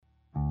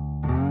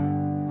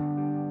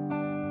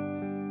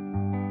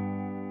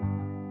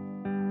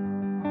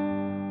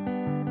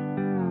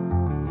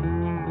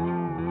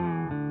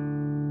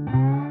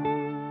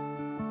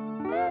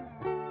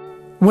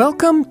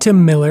Welcome to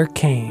Miller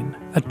Cain,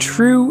 A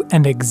True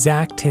and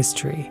Exact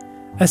History,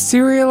 a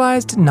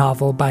serialized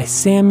novel by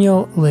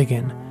Samuel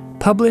Ligon,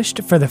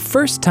 published for the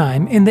first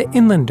time in The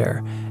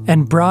Inlander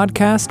and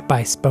broadcast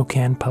by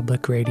Spokane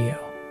Public Radio.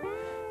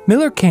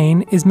 Miller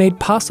Cain is made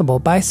possible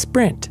by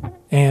Sprint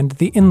and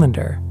The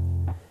Inlander.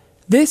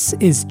 This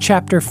is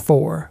Chapter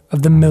 4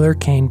 of the Miller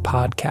Cain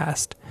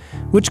podcast,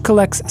 which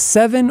collects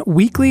 7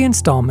 weekly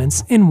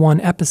installments in one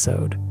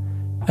episode.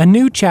 A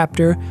new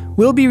chapter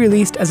will be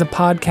released as a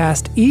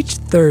podcast each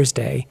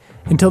Thursday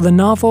until the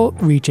novel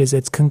reaches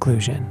its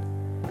conclusion.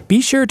 Be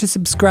sure to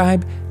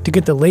subscribe to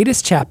get the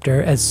latest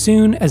chapter as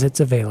soon as it's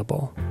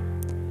available.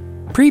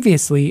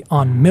 Previously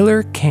on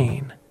Miller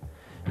Cain,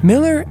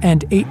 Miller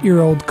and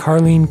 8-year-old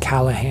Carleen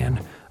Callahan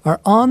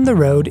are on the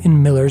road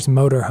in Miller's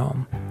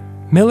motorhome.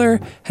 Miller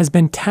has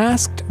been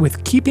tasked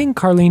with keeping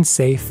Carleen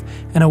safe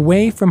and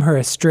away from her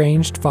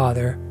estranged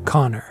father,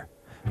 Connor,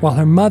 while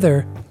her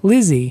mother,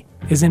 Lizzie,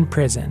 is in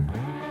prison.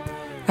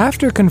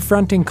 After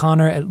confronting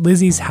Connor at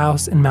Lizzie's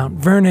house in Mount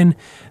Vernon,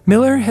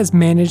 Miller has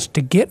managed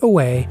to get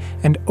away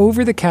and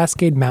over the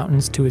Cascade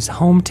Mountains to his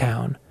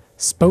hometown,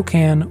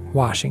 Spokane,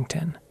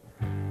 Washington.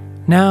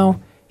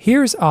 Now,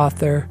 here's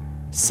author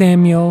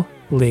Samuel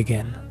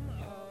Ligon.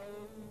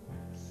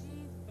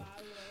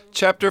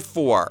 Chapter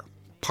 4,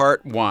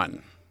 Part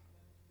 1.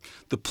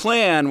 The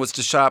plan was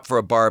to shop for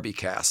a Barbie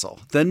castle,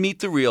 then meet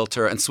the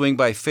realtor and swing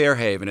by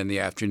Fairhaven in the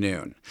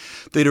afternoon.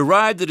 They'd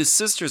arrived at his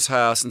sister's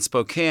house in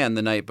Spokane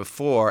the night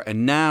before,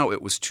 and now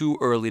it was too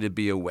early to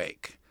be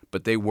awake.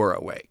 But they were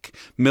awake.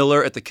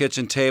 Miller at the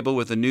kitchen table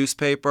with a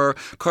newspaper,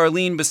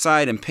 Carleen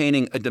beside him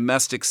painting a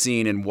domestic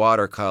scene in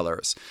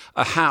watercolors.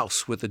 A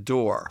house with a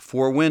door,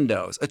 4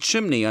 windows, a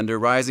chimney under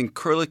rising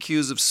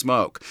curlicues of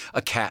smoke,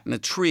 a cat in a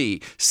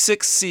tree,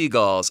 6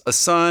 seagulls, a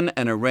sun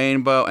and a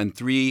rainbow, and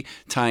 3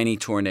 tiny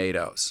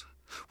tornadoes.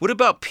 "What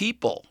about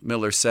people?"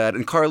 Miller said,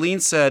 and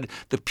Carleen said,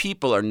 "The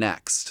people are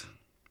next."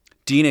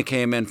 Dina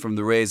came in from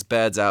the raised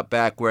beds out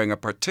back wearing a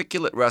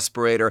particulate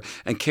respirator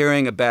and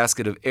carrying a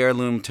basket of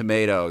heirloom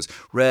tomatoes,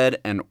 red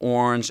and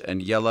orange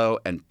and yellow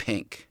and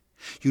pink.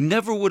 You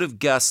never would have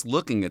guessed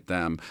looking at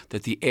them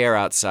that the air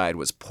outside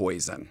was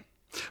poison.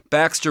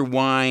 Baxter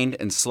whined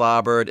and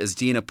slobbered as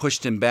Dina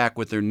pushed him back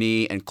with her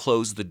knee and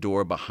closed the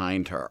door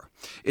behind her.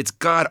 "It's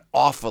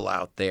god-awful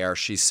out there,"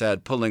 she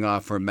said, pulling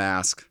off her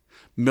mask.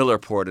 Miller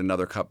poured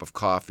another cup of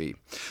coffee.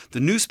 The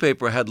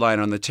newspaper headline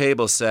on the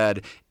table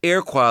said,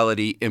 "Air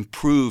quality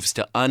improves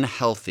to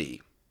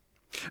unhealthy."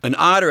 "An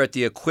otter at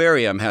the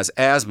aquarium has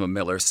asthma,"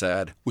 Miller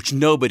said, "which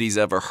nobody's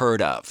ever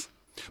heard of."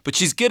 "But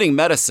she's getting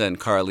medicine,"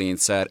 Carleen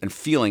said, "and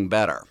feeling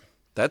better."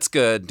 "That's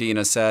good,"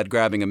 Dina said,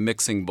 grabbing a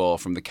mixing bowl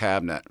from the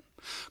cabinet.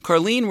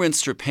 Carleen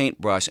rinsed her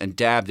paintbrush and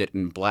dabbed it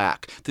in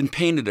black, then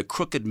painted a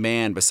crooked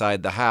man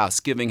beside the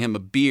house, giving him a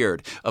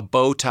beard, a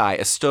bow tie,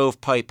 a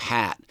stovepipe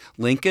hat.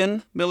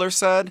 "Lincoln?" Miller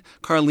said.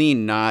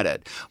 Carleen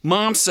nodded.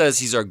 "Mom says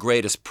he's our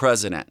greatest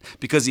president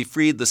because he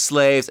freed the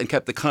slaves and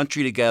kept the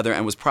country together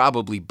and was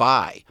probably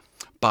bi."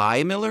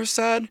 "Bi?" Miller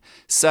said.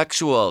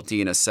 "Sexual,"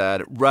 Dina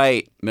said.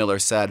 "Right," Miller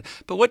said.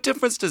 "But what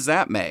difference does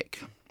that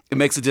make?" "It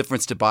makes a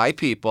difference to bi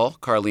people,"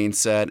 Carleen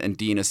said, and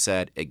Dina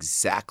said,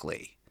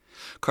 "Exactly."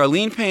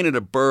 Carleen painted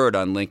a bird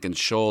on Lincoln's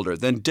shoulder,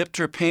 then dipped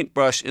her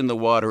paintbrush in the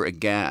water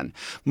again.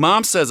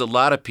 "Mom says a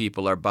lot of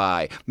people are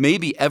bi,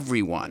 maybe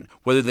everyone,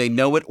 whether they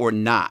know it or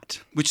not,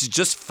 which is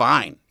just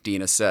fine,"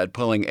 Dina said,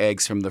 pulling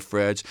eggs from the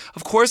fridge.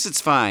 "Of course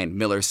it's fine,"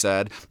 Miller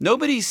said.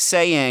 "Nobody's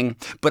saying,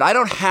 but I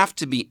don't have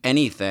to be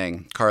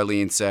anything,"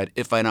 Carleen said,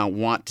 "if I don't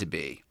want to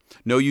be."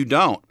 "No, you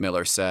don't,"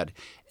 Miller said.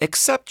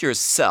 "Except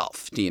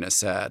yourself," Dina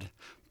said.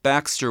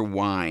 Baxter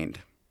whined.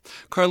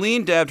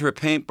 Carleen dabbed her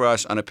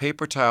paintbrush on a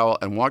paper towel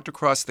and walked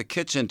across the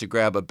kitchen to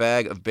grab a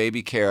bag of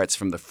baby carrots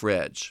from the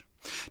fridge.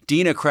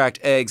 Dina cracked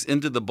eggs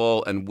into the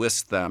bowl and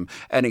whisked them,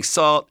 adding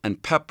salt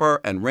and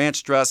pepper and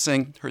ranch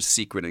dressing, her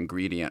secret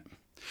ingredient.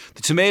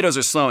 "The tomatoes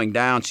are slowing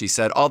down," she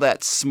said, "all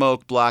that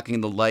smoke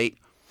blocking the light.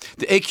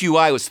 The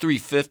AQI was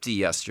 350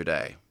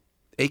 yesterday."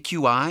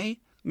 "AQI?"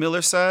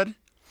 Miller said.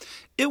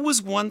 It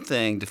was one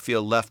thing to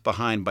feel left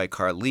behind by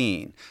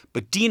Carleen,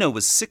 but Dina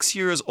was 6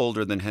 years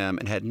older than him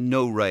and had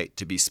no right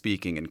to be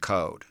speaking in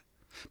code.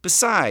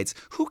 Besides,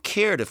 who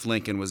cared if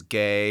Lincoln was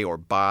gay or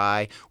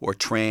bi or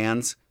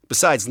trans?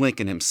 Besides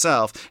Lincoln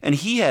himself, and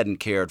he hadn't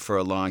cared for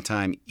a long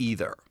time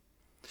either.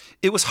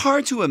 It was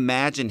hard to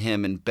imagine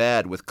him in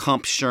bed with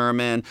Kump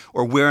Sherman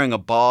or wearing a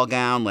ball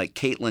gown like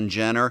Caitlyn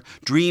Jenner,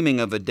 dreaming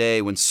of a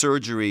day when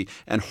surgery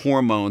and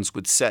hormones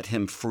would set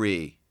him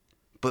free.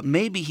 But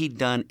maybe he'd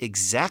done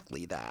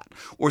exactly that,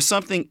 or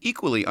something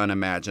equally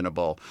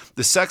unimaginable.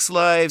 The sex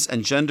lives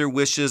and gender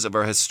wishes of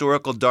our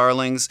historical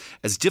darlings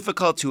as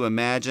difficult to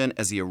imagine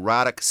as the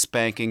erotic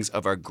spankings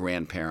of our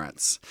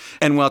grandparents.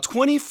 And while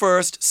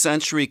 21st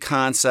century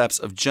concepts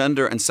of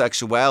gender and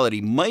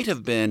sexuality might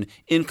have been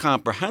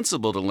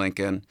incomprehensible to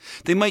Lincoln,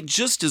 they might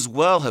just as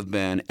well have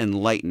been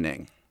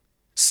enlightening.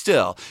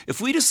 Still,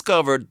 if we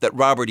discovered that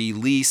Robert E.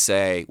 Lee,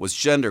 say, was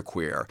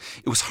genderqueer,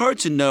 it was hard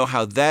to know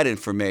how that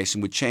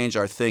information would change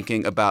our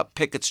thinking about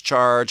Pickett's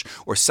charge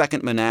or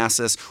Second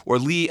Manassas or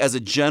Lee as a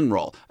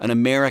general, an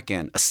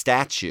American, a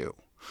statue.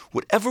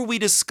 Whatever we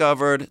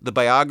discovered, the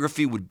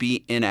biography would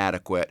be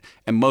inadequate,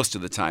 and most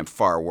of the time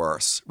far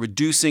worse,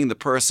 reducing the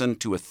person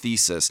to a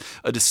thesis,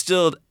 a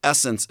distilled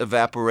essence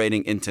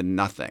evaporating into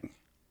nothing.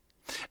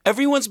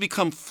 Everyone's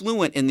become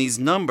fluent in these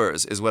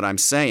numbers, is what I'm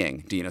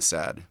saying, Dina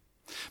said.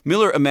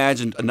 Miller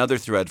imagined another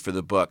thread for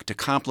the book to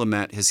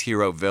complement his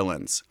hero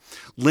villains.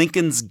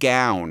 Lincoln's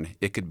Gown,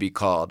 it could be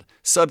called,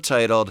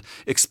 subtitled,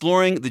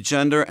 Exploring the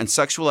Gender and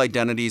Sexual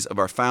Identities of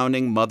Our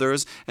Founding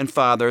Mothers and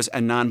Fathers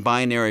and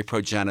Non-Binary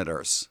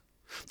Progenitors.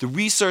 The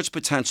research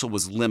potential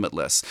was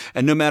limitless,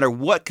 and no matter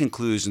what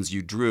conclusions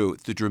you drew,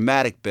 the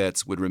dramatic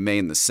bits would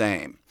remain the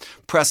same.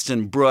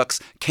 Preston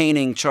Brooks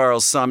caning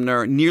Charles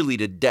Sumner nearly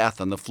to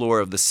death on the floor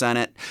of the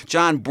Senate,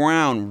 John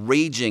Brown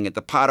raging at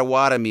the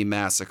Potawatomi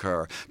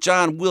massacre,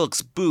 John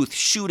Wilkes Booth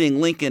shooting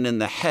Lincoln in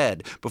the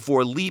head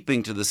before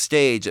leaping to the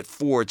stage at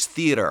Ford's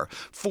Theater,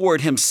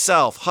 Ford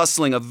himself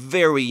hustling a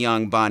very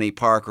young Bonnie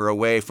Parker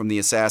away from the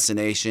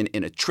assassination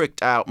in a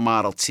tricked-out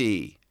Model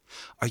T.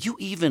 "Are you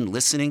even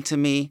listening to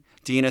me?"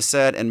 Dina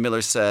said, and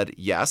Miller said,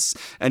 yes.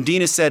 And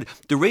Dina said,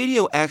 the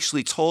radio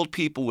actually told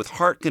people with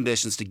heart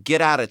conditions to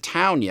get out of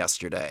town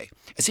yesterday,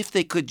 as if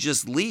they could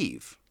just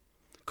leave.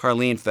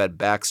 Carlene fed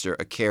Baxter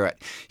a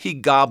carrot. He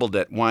gobbled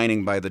it,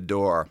 whining by the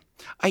door.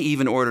 "I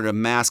even ordered a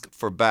mask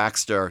for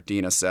Baxter,"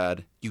 Dina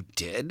said. "You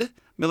did?"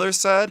 Miller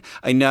said.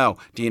 "I know,"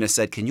 Dina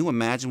said. "Can you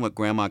imagine what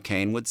Grandma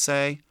Kane would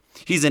say?"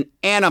 "He's an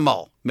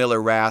animal,"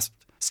 Miller rasped.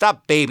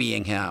 "Stop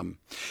babying him."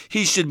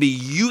 "He should be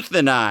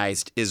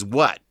euthanized," is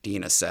what,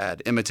 Dina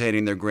said,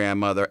 imitating their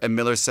grandmother. And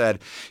Miller said,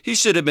 "He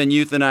should have been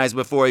euthanized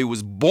before he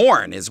was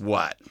born, is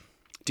what."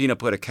 Dina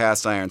put a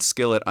cast iron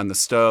skillet on the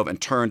stove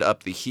and turned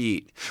up the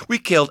heat. "We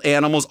killed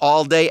animals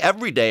all day,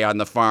 every day on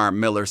the farm,"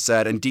 Miller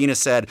said. And Dina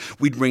said,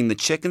 "We'd bring the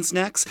chickens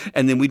next,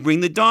 and then we'd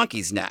bring the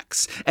donkeys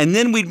next. And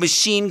then we'd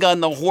machine gun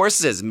the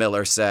horses,"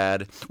 Miller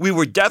said. "We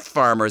were death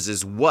farmers,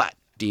 is what,"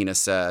 Dina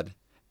said.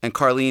 And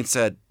Carlene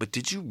said, "But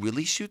did you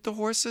really shoot the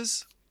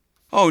horses?"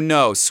 "Oh,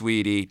 no,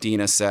 sweetie,"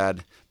 Dina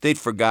said. They'd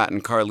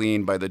forgotten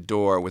Carlene by the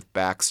door with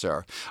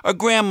Baxter. "Our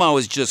grandma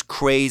was just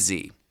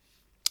crazy."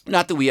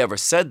 "Not that we ever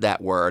said that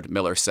word,"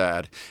 Miller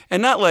said.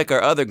 "And not like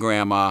our other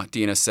grandma,"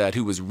 Dina said,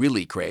 "who was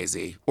really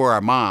crazy. Or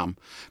our mom.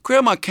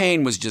 Grandma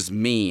Kane was just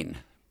mean."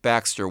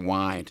 Baxter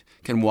whined.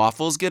 "Can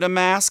Waffles get a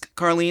mask?"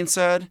 Carlene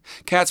said.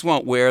 "Cats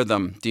won't wear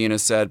them," Dina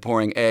said,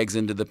 pouring eggs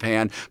into the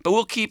pan. "But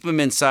we'll keep them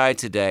inside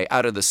today,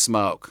 out of the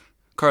smoke."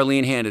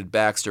 Carlene handed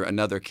Baxter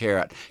another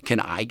carrot.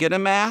 "Can I get a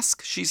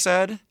mask?" she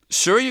said.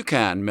 "Sure you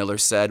can," Miller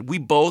said. "We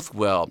both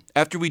will,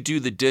 after we do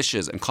the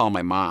dishes and call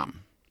my mom."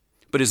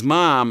 But his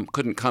mom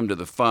couldn't come to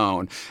the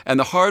phone, and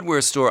the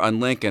hardware store on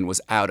Lincoln was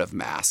out of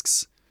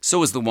masks. So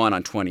was the one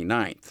on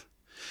 29th.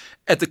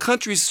 At the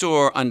country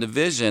store on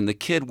Division, the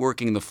kid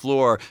working the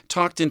floor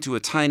talked into a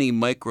tiny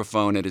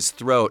microphone at his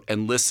throat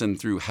and listened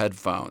through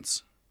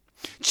headphones.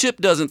 "Chip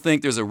doesn't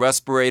think there's a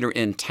respirator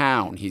in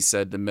town," he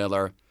said to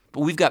Miller.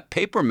 "But we've got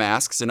paper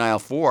masks in aisle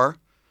 4.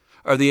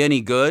 "Are they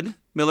any good?"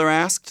 Miller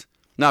asked.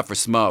 "Not for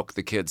smoke,"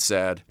 the kid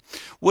said.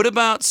 "What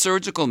about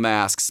surgical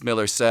masks?"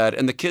 Miller said.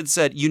 And the kid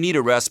said, "You need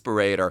a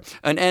respirator,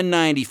 an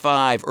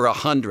N95 or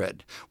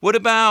 100. "What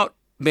about—"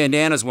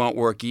 "Bandanas won't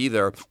work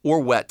either, or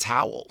wet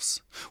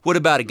towels." "What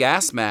about a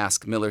gas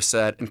mask?" Miller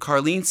said. And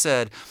Carlene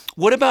said,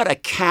 "What about a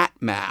cat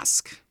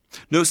mask?"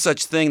 "No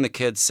such thing," the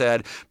kid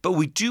said, "but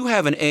we do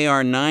have an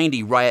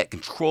AR-90 riot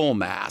control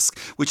mask,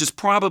 which is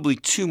probably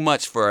too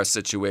much for our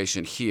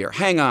situation here.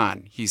 Hang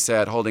on," he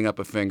said, holding up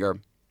a finger.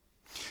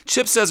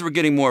 "Chip says we're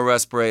getting more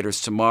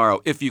respirators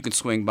tomorrow, if you can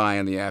swing by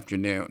in the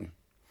afternoon."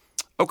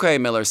 "Okay,"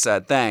 Miller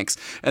said, "thanks,"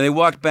 and they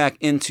walked back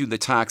into the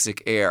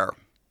toxic air.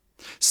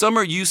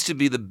 Summer used to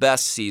be the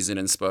best season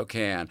in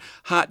Spokane.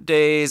 Hot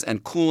days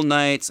and cool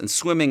nights and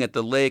swimming at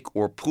the lake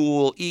or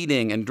pool,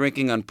 eating and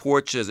drinking on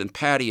porches and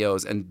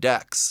patios and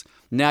decks.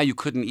 Now you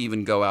couldn't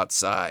even go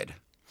outside.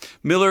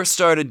 Miller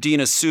started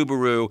Dina's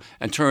Subaru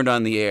and turned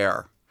on the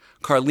air.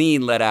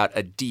 Carlene let out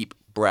a deep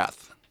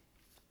breath.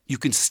 "You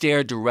can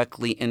stare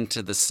directly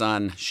into the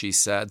sun," she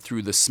said,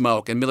 "through the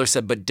smoke." And Miller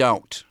said, "But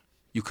don't."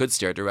 You could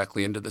stare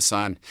directly into the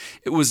sun.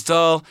 It was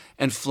dull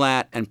and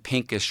flat and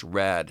pinkish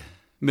red.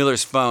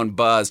 Miller's phone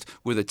buzzed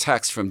with a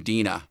text from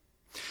Dina.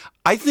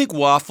 "I think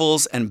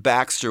Waffles and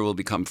Baxter will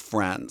become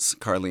friends,"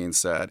 Carlene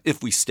said,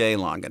 "if we stay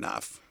long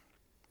enough."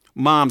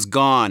 "Mom's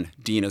gone,"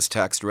 Dina's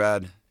text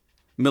read.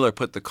 Miller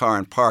put the car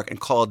in park and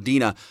called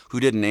Dina,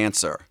 who didn't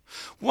answer.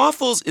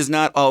 "Waffles is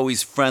not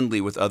always friendly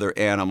with other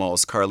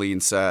animals,"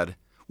 Carlene said.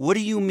 "What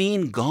do you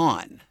mean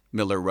gone?"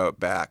 Miller wrote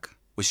back.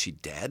 Was she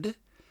dead?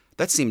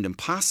 That seemed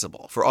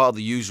impossible for all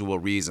the usual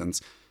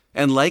reasons.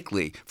 And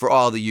likely for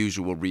all the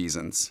usual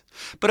reasons.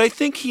 "But I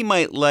think he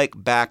might like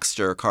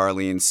Baxter,"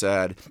 Carlene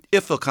said,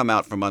 "if he'll come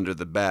out from under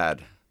the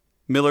bed."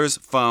 Miller's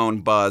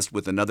phone buzzed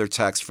with another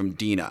text from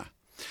Dina.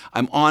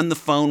 "I'm on the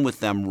phone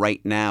with them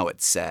right now,"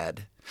 it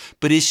said.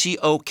 But is she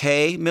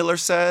okay? Miller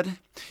said.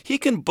 He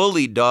can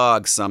bully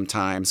dogs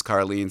sometimes,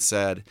 Carlene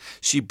said.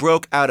 She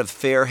broke out of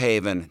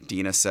Fairhaven,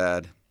 Dina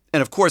said.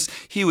 And of course,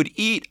 he would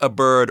eat a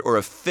bird or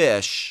a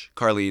fish,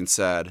 Carlene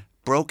said.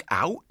 Broke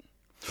out?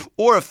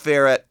 Or a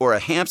ferret or a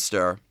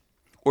hamster.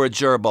 Or a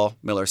gerbil,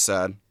 Miller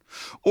said.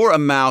 Or a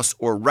mouse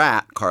or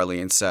rat,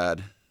 Carlene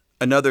said.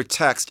 Another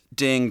text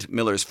dinged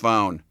Miller's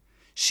phone.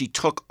 She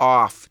took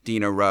off,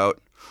 Dina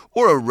wrote.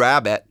 Or a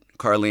rabbit,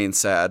 Carlene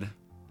said.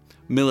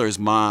 Miller's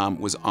mom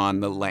was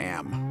on the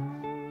lam.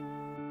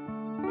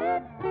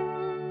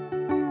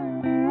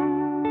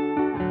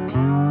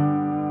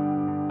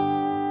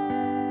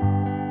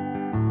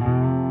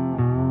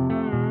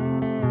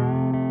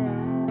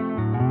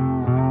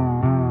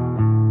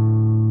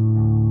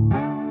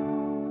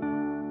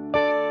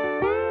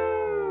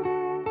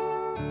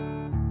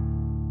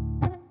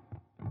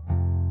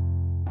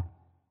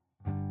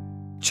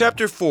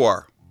 Chapter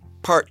 4,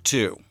 Part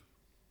 2.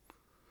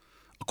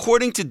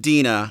 According to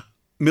Dina,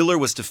 Miller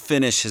was to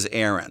finish his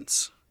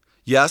errands.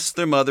 Yes,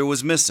 their mother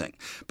was missing,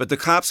 but the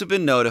cops had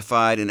been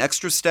notified and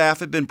extra staff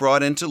had been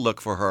brought in to look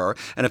for her,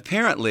 and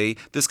apparently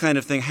this kind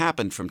of thing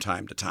happened from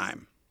time to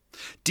time.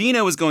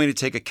 Dina was going to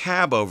take a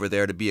cab over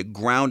there to be a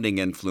grounding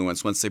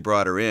influence once they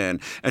brought her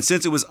in, and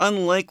since it was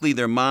unlikely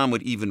their mom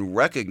would even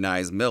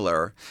recognize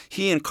Miller,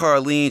 he and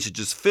Carlene should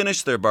just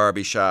finish their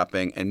Barbie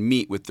shopping and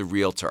meet with the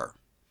realtor.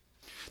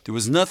 There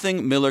was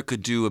nothing Miller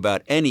could do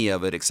about any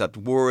of it except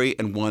worry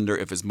and wonder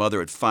if his mother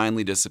had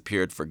finally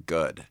disappeared for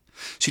good.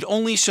 She'd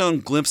only shown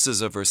glimpses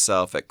of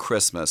herself at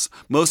Christmas,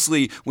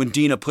 mostly when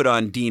Dina put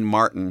on Dean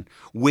Martin,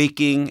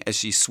 waking as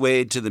she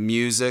swayed to the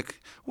music.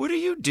 "What are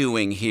you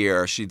doing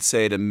here?" she'd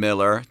say to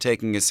Miller,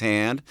 taking his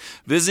hand.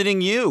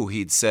 "Visiting you,"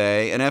 he'd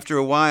say, and after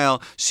a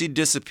while, she'd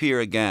disappear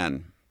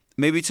again.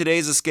 Maybe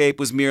today's escape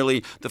was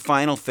merely the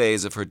final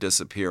phase of her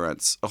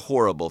disappearance, a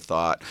horrible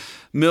thought.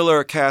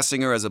 Miller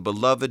casting her as a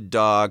beloved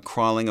dog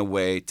crawling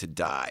away to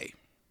die.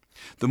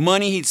 The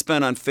money he'd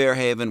spent on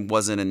Fairhaven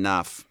wasn't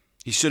enough.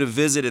 He should have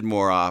visited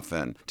more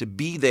often, to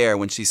be there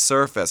when she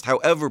surfaced,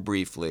 however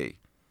briefly.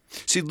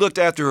 She'd looked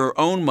after her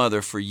own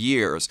mother for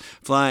years,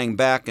 flying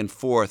back and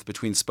forth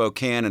between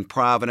Spokane and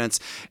Providence,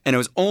 and it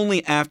was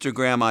only after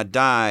Grandma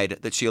died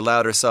that she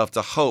allowed herself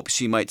to hope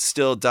she might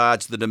still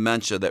dodge the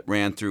dementia that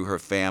ran through her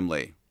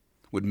family.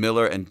 Would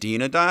Miller and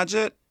Dina dodge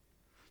it?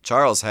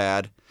 Charles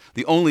had,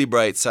 the only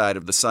bright side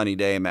of the Sunny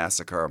Day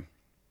massacre.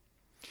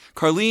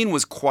 Carlene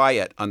was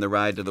quiet on the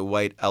ride to the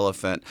White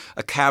Elephant,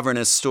 a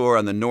cavernous store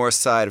on the north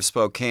side of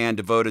Spokane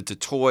devoted to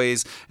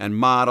toys and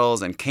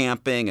models and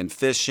camping and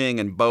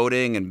fishing and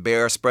boating and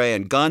bear spray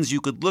and guns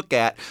you could look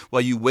at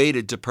while you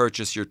waited to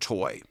purchase your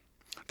toy.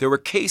 There were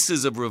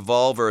cases of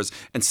revolvers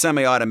and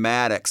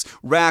semi-automatics,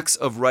 racks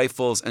of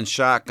rifles and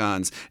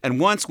shotguns, and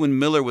once when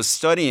Miller was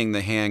studying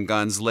the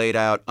handguns laid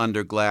out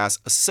under glass,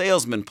 a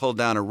salesman pulled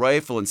down a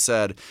rifle and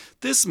said,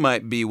 "This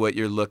might be what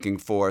you're looking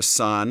for,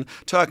 son,"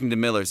 talking to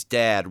Miller's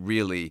dad,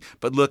 really,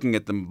 but looking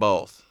at them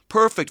both.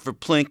 "Perfect for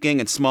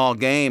plinking and small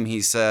game,"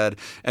 he said,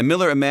 and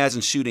Miller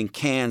imagined shooting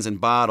cans and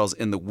bottles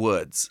in the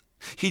woods.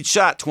 He'd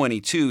shot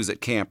 .22s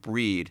at Camp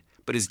Reed,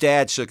 but his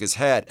dad shook his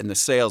head and the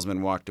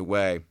salesman walked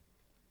away.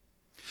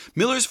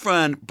 Miller's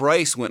friend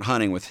Bryce went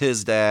hunting with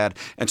his dad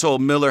and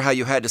told Miller how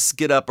you had to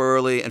get up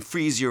early and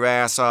freeze your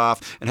ass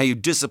off and how you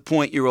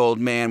disappoint your old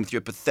man with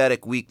your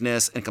pathetic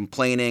weakness and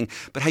complaining,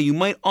 but how you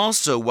might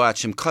also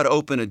watch him cut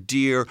open a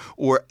deer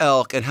or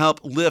elk and help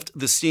lift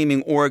the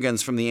steaming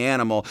organs from the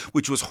animal,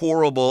 which was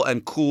horrible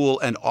and cool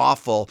and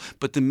awful,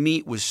 but the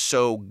meat was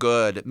so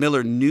good.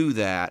 Miller knew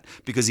that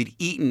because he'd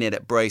eaten it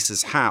at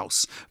Bryce's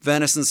house.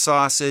 Venison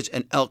sausage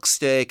and elk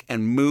steak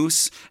and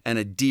moose and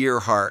a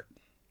deer heart.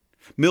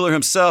 Miller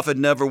himself had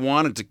never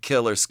wanted to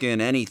kill or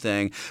skin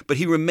anything, but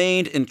he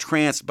remained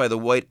entranced by the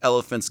White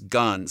Elephant's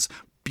guns.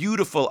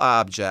 Beautiful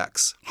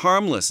objects,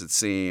 harmless it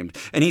seemed,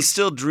 and he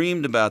still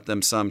dreamed about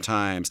them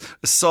sometimes.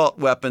 Assault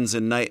weapons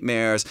in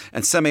nightmares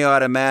and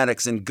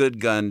semi-automatics in good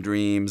gun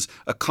dreams,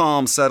 a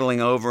calm settling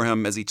over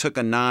him as he took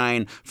a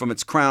 9 from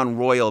its Crown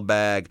Royal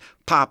bag,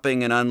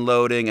 popping and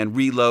unloading and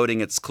reloading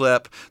its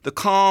clip, the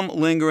calm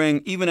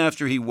lingering even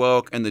after he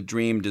woke and the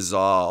dream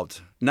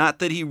dissolved. Not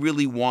that he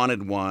really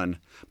wanted one,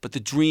 but the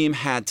dream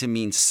had to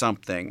mean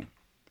something.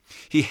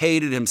 He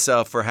hated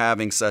himself for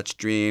having such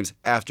dreams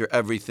after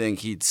everything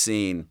he'd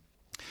seen.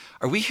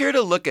 "Are we here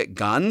to look at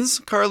guns?"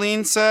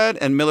 Carlene said,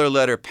 and Miller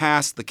led her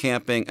past the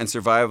camping and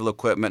survival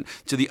equipment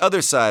to the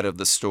other side of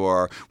the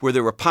store, where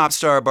there were pop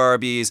star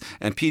Barbies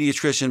and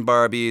pediatrician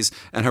Barbies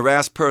and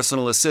harassed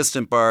personal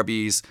assistant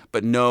Barbies,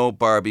 but no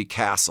Barbie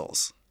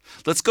castles.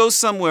 "Let's go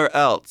somewhere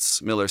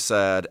else," Miller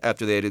said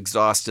after they had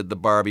exhausted the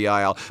Barbie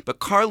aisle, but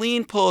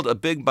Carlene pulled a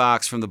big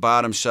box from the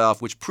bottom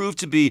shelf which proved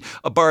to be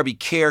a Barbie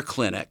care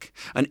clinic,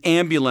 an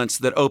ambulance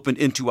that opened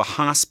into a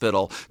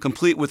hospital,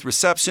 complete with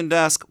reception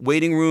desk,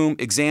 waiting room,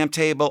 exam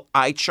table,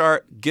 eye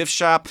chart, gift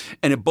shop,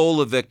 and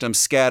Ebola victims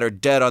scattered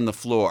dead on the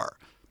floor,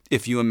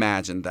 if you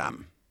imagined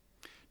them.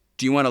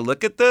 "Do you want to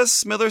look at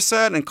this?" Miller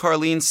said, and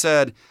Carlene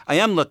said, "I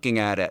am looking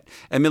at it."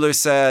 And Miller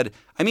said,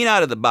 "I mean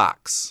out of the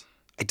box."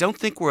 "I don't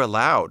think we're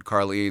allowed,"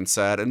 Carleen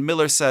said, and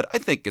Miller said, "I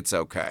think it's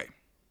okay."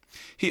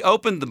 He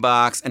opened the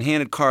box and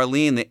handed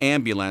Carleen the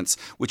ambulance,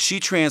 which she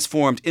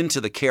transformed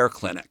into the care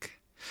clinic.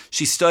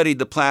 She studied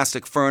the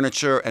plastic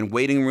furniture and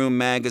waiting room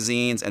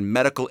magazines and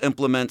medical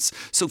implements,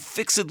 so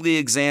fixedly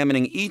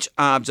examining each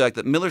object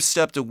that Miller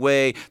stepped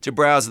away to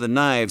browse the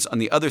knives on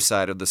the other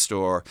side of the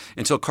store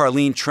until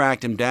Carleen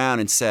tracked him down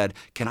and said,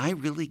 "Can I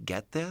really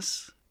get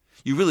this?"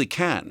 "You really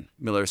can,"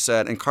 Miller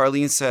said, and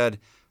Carleen said,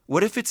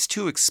 "What if it's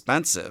too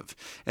expensive?"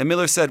 And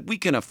Miller said, "We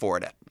can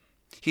afford it."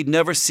 He'd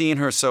never seen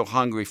her so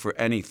hungry for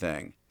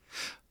anything.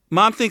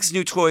 "Mom thinks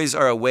new toys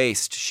are a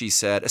waste," she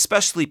said,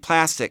 "especially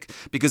plastic,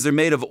 because they're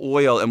made of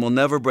oil and will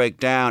never break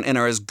down and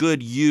are as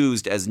good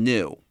used as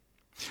new."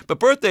 "But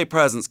birthday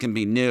presents can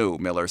be new,"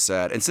 Miller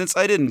said, "and since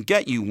I didn't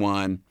get you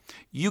one,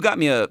 you got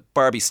me a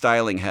Barbie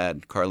styling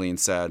head," Carleen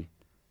said.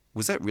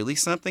 Was that really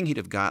something he'd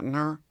have gotten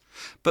her?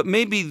 "But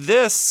maybe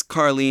this,"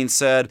 Carleen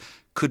said,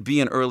 "could be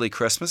an early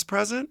Christmas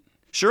present?"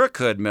 "Sure it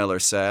could," Miller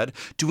said.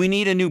 "Do we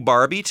need a new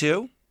Barbie,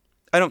 too?"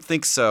 "I don't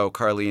think so,"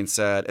 Carleen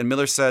said, and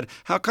Miller said,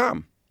 "How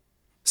come?"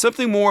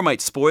 "Something more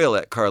might spoil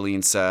it,"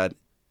 Carleen said.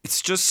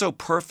 "It's just so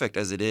perfect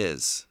as it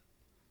is."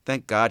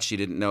 Thank God she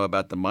didn't know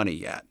about the money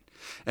yet.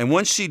 And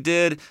once she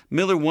did,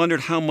 Miller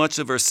wondered how much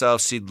of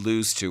herself she'd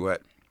lose to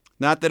it.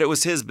 Not that it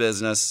was his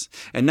business,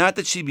 and not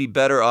that she'd be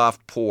better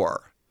off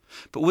poor.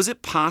 But was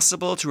it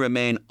possible to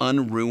remain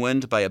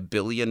unruined by $1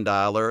 billion?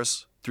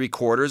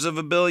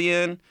 $750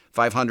 million?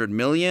 500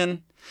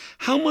 million?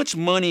 How much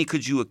money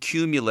could you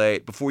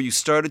accumulate before you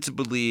started to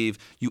believe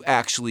you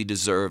actually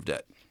deserved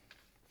it?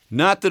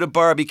 Not that a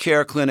Barbie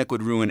care clinic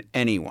would ruin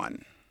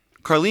anyone.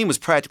 Carleen was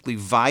practically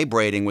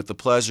vibrating with the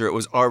pleasure it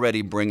was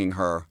already bringing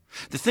her.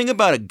 The thing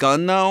about a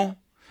gun, though,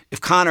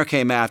 if Connor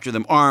came after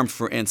them armed,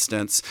 for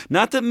instance,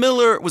 not that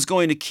Miller was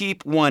going to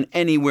keep one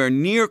anywhere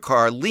near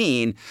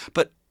Carleen,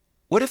 but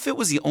what if it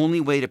was the only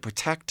way to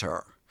protect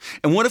her?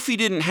 And what if he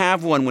didn't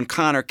have one when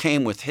Connor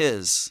came with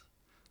his?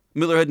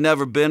 Miller had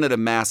never been at a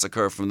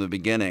massacre from the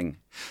beginning.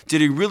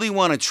 Did he really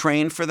want to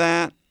train for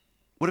that?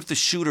 What if the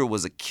shooter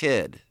was a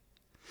kid?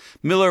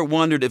 Miller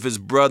wondered if his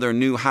brother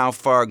knew how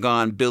far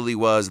gone Billy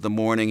was the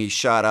morning he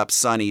shot up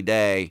Sunny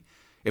Day,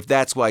 if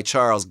that's why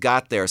Charles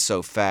got there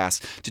so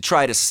fast, to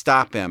try to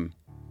stop him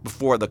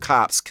before the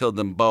cops killed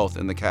them both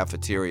in the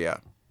cafeteria.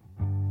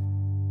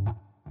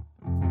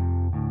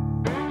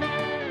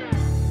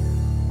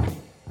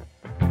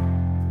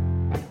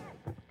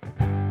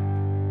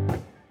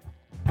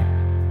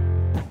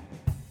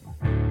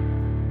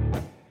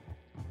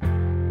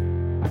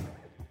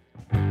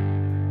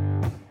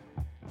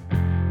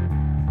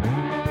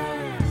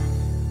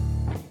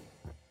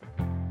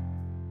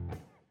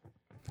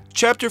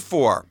 Chapter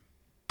 4,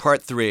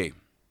 Part 3.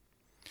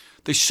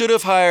 They should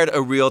have hired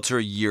a realtor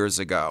years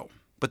ago,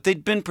 but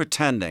they'd been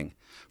pretending.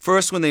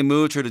 First when they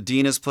moved her to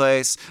Dina's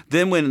place,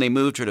 then when they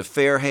moved her to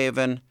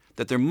Fairhaven,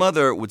 that their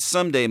mother would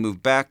someday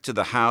move back to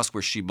the house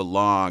where she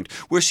belonged,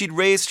 where she'd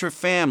raised her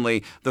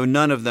family, though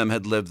none of them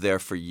had lived there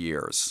for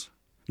years.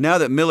 Now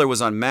that Miller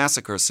was on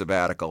massacre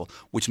sabbatical,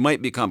 which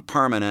might become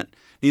permanent,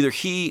 neither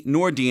he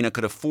nor Dina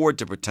could afford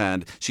to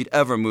pretend she'd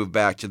ever move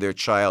back to their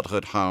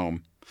childhood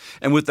home.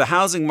 And with the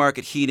housing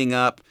market heating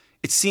up,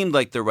 it seemed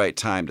like the right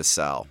time to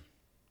sell.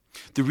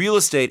 The real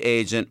estate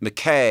agent,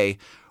 McKay,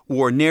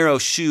 wore narrow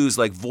shoes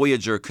like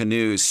Voyager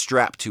canoes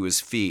strapped to his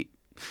feet.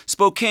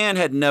 Spokane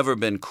had never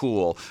been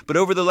cool, but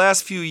over the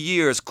last few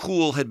years,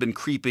 cool had been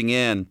creeping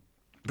in,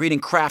 breeding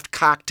craft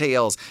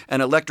cocktails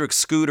and electric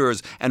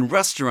scooters and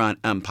restaurant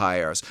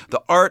empires,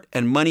 the art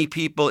and money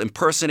people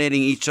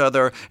impersonating each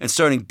other and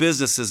starting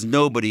businesses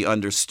nobody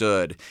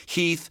understood,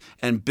 Heath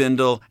and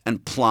Bindle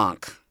and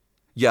Plonk.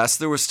 Yes,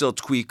 there were still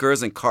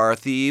tweakers and car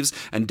thieves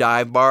and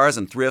dive bars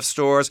and thrift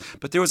stores,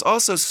 but there was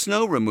also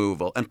snow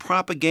removal and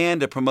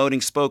propaganda promoting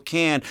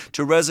Spokane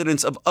to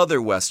residents of other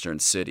western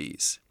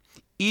cities.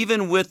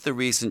 Even with the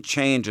recent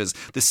changes,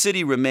 the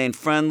city remained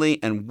friendly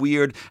and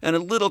weird and a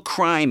little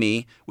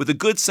crimey, with a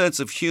good sense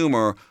of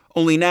humor,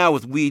 only now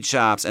with weed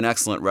shops and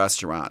excellent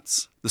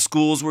restaurants. The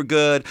schools were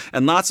good,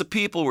 and lots of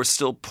people were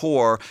still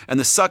poor, and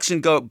the suction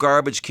goat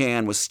garbage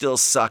can was still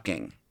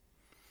sucking.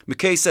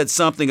 McKay said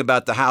something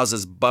about the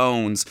house's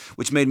bones,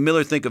 which made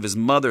Miller think of his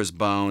mother's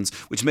bones,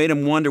 which made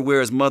him wonder where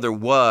his mother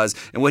was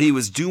and what he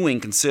was doing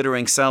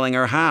considering selling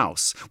her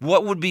house.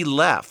 What would be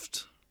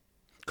left?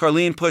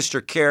 Carleen pushed her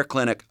care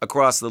clinic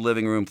across the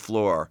living room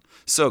floor.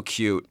 So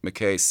cute,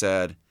 McKay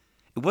said.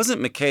 It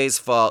wasn't McKay's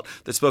fault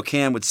that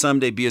Spokane would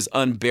someday be as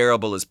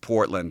unbearable as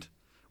Portland.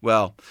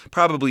 Well,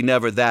 probably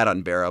never that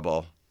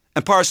unbearable.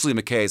 And partially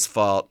McKay's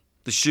fault.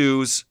 The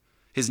shoes,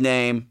 his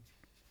name.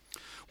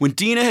 When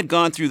Dina had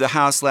gone through the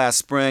house last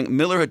spring,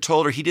 Miller had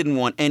told her he didn't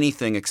want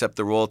anything except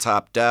the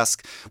roll-top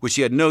desk, which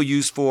he had no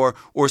use for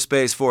or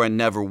space for and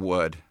never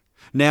would.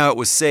 Now it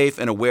was safe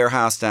in a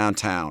warehouse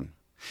downtown.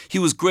 He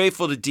was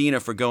grateful to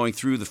Dina for going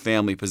through the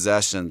family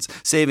possessions,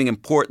 saving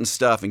important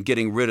stuff and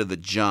getting rid of the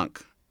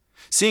junk.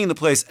 Seeing the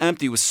place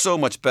empty was so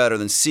much better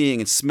than seeing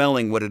and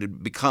smelling what it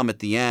had become at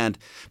the end,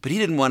 but he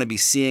didn't want to be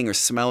seeing or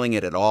smelling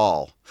it at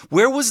all.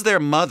 Where was their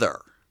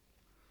mother?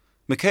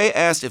 McKay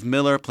asked if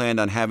Miller planned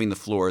on having the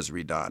floors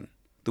redone.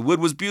 The wood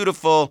was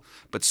beautiful,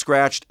 but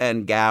scratched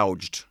and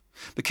gouged.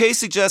 McKay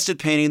suggested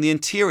painting the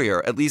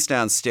interior, at least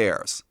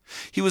downstairs.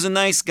 He was a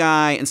nice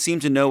guy and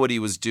seemed to know what he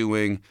was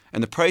doing,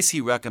 and the price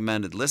he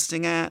recommended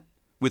listing at,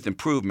 with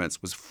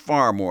improvements, was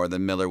far more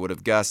than Miller would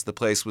have guessed the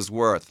place was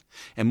worth,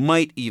 and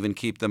might even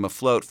keep them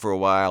afloat for a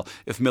while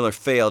if Miller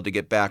failed to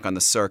get back on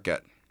the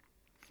circuit.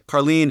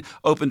 Carlene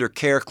opened her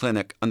care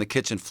clinic on the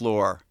kitchen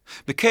floor.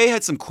 McKay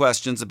had some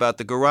questions about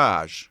the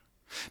garage.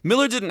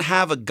 Miller didn't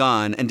have a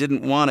gun and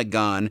didn't want a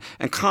gun,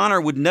 and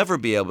Connor would never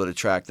be able to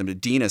track them to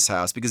Dina's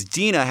house because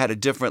Dina had a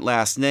different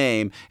last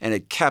name and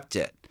had kept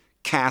it,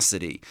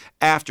 Cassidy,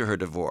 after her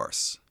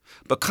divorce.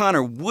 But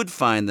Connor would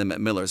find them at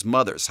Miller's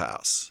mother's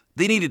house.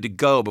 They needed to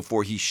go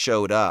before he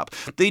showed up.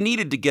 They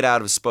needed to get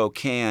out of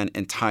Spokane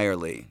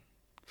entirely.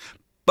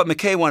 But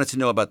McKay wanted to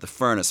know about the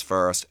furnace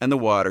first, and the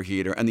water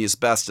heater, and the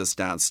asbestos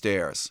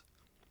downstairs.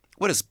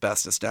 What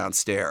asbestos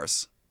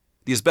downstairs?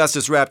 The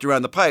asbestos wrapped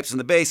around the pipes in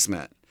the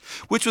basement,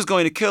 which was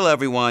going to kill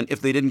everyone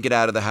if they didn't get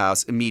out of the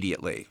house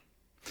immediately.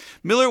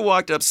 Miller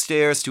walked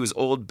upstairs to his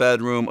old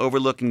bedroom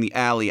overlooking the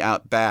alley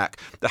out back,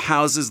 the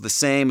houses the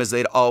same as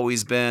they'd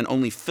always been,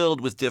 only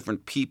filled with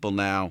different people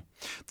now.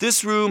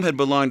 This room had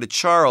belonged to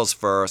Charles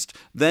first,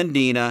 then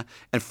Dina,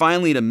 and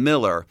finally to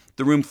Miller,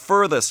 the room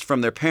furthest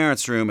from their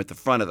parents' room at the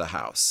front of the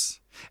house.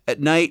 At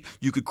night,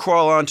 you could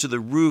crawl onto the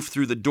roof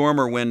through the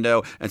dormer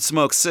window and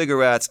smoke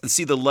cigarettes and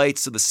see the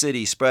lights of the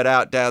city spread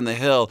out down the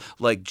hill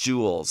like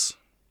jewels.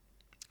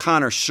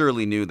 Connor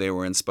surely knew they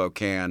were in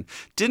Spokane.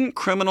 Didn't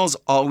criminals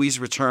always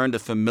return to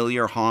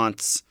familiar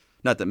haunts?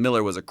 Not that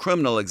Miller was a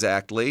criminal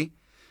exactly.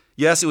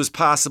 Yes, it was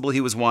possible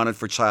he was wanted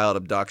for child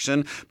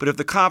abduction, but if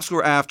the cops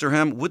were after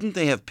him, wouldn't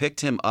they have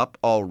picked him up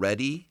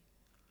already?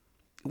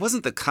 It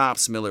wasn't the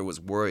cops Miller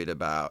was worried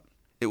about.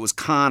 It was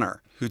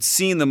Connor, who'd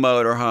seen the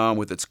motorhome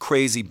with its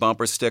crazy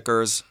bumper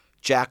stickers,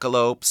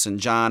 jackalopes and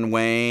John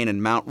Wayne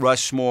and Mount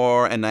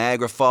Rushmore and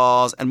Niagara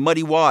Falls and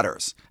Muddy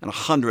Waters and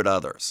 100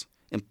 others.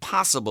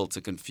 Impossible to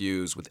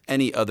confuse with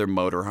any other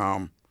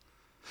motorhome.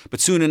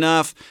 But soon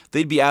enough,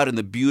 they'd be out in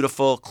the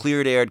beautiful,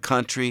 clear-aired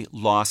country,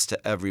 lost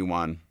to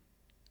everyone.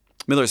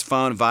 Miller's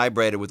phone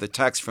vibrated with a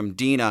text from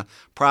Dina,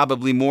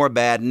 probably more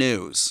bad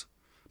news.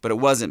 But it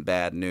wasn't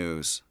bad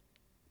news.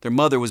 Their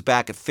mother was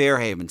back at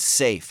Fairhaven,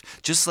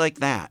 safe, just like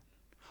that.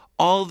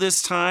 All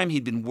this time,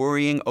 he'd been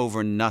worrying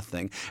over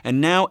nothing, and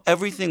now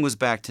everything was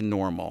back to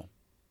normal.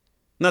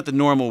 Not that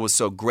normal was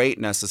so great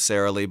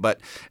necessarily,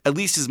 but at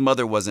least his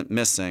mother wasn't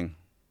missing.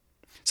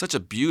 Such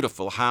a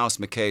beautiful house,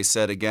 McKay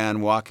said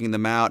again, walking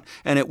them out,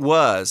 and it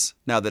was,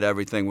 now that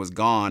everything was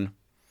gone.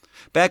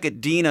 Back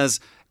at Dina's,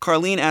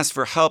 Carlene asked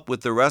for help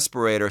with the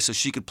respirator so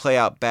she could play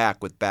out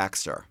back with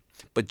Baxter.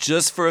 But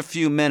just for a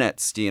few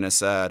minutes, Dina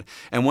said,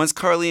 and once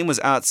Carlene was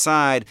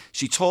outside,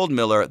 she told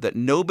Miller that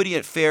nobody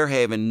at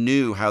Fairhaven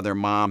knew how their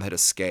mom had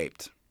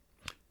escaped.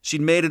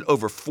 She'd made it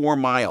over 4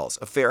 miles,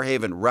 a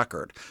Fairhaven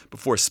record,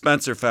 before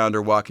Spencer found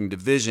her walking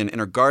Division in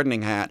her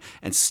gardening hat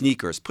and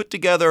sneakers, put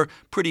together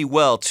pretty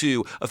well,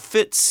 too, a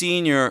fit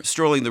senior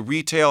strolling the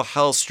retail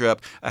hell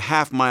strip a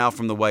half-mile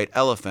from the White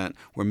Elephant,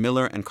 where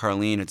Miller and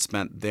Carlene had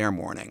spent their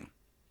morning.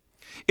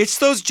 "It's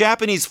those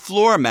Japanese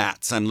floor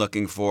mats I'm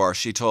looking for,"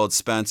 she told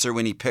Spencer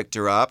when he picked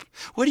her up.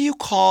 "What do you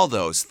call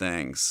those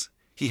things?"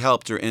 He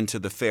helped her into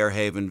the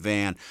Fairhaven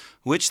van.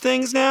 "Which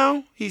things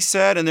now?" he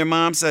said, and their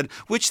mom said,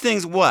 "Which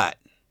things what?"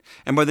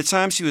 And by the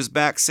time she was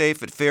back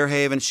safe at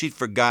Fairhaven, she'd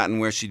forgotten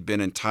where she'd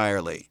been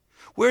entirely.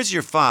 "Where's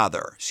your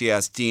father?" she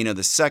asked Dina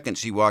the second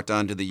she walked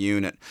onto the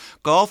unit.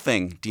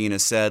 "Golfing," Dina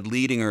said,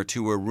 leading her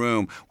to her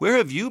room. "Where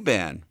have you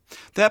been?"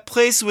 "That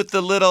place with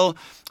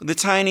the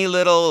tiny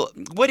little,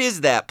 what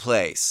is that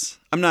place?"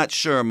 "I'm not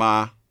sure,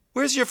 Ma."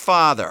 "Where's your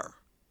father?"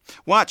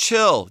 "Watch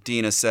Hill,"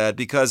 Dina said,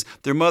 because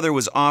their mother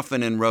was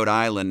often in Rhode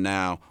Island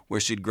now, where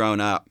she'd grown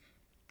up.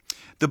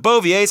 "The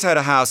Boviers had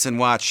a house in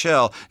Watch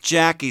Hill,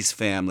 Jackie's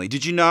family.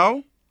 Did you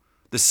know?"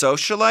 "The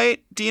socialite?"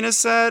 Dina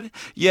said.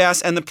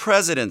 "Yes, and the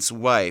president's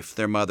wife,"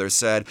 their mother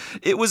said.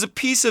 "It was a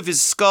piece of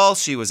his skull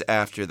she was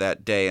after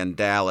that day in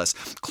Dallas,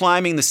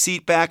 climbing the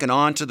seat back and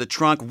onto the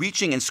trunk,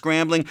 reaching and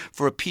scrambling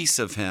for a piece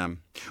of him.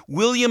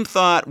 William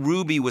thought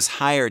Ruby was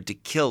hired to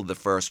kill the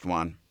first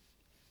one."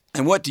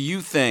 "And what do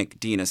you think?"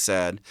 Dina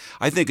said.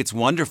 "I think it's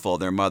wonderful,"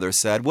 their mother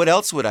said. "What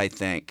else would I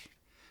think?"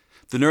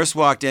 The nurse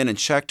walked in and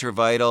checked her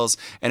vitals,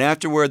 and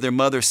afterward their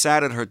mother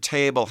sat at her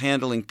table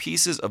handling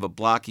pieces of a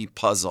blocky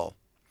puzzle.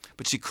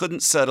 But she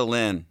couldn't settle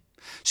in.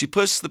 She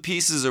pushed the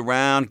pieces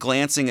around,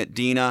 glancing at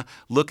Dina,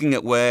 looking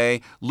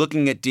away,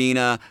 looking at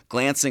Dina,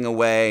 glancing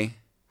away.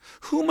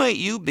 "Who might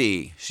you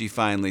be?" she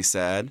finally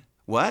said.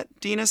 "What?"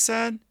 Dina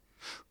said.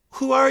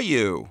 "Who are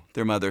you?"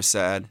 their mother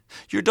said.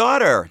 "Your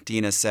daughter,"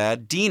 Dina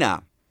said.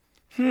 "Dina."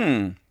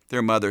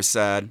 Their mother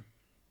said.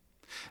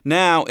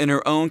 Now, in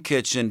her own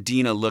kitchen,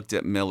 Dina looked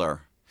at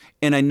Miller.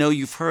 "And I know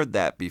you've heard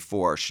that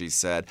before," she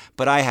said,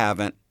 "but I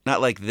haven't. Not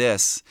like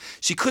this."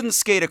 She couldn't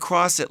skate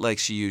across it like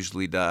she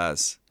usually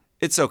does.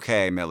 "It's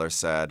okay," Miller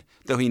said,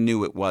 though he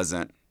knew it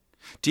wasn't.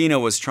 Dina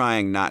was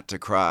trying not to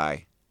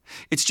cry.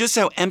 It's just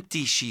how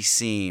empty she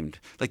seemed,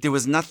 like there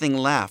was nothing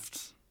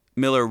left.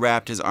 Miller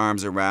wrapped his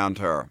arms around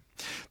her.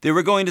 They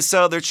were going to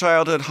sell their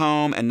childhood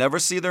home and never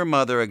see their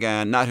mother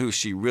again, not who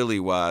she really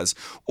was.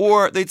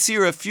 Or they'd see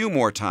her a few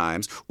more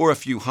times, or a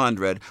few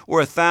hundred, or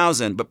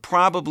 1,000, but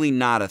probably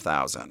not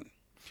 1,000.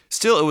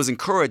 Still, it was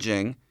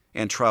encouraging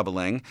and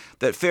troubling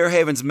that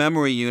Fairhaven's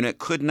memory unit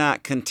could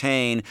not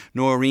contain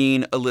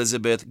Noreen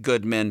Elizabeth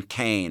Goodman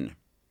Kane.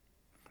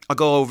 I'll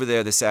go over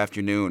there this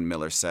afternoon,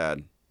 Miller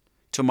said.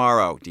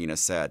 Tomorrow, Dina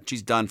said.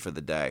 She's done for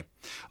the day.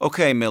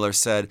 Okay, Miller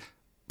said.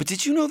 But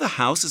did you know the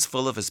house is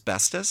full of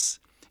asbestos?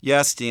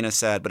 Yes, Dina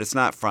said, but it's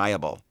not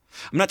friable.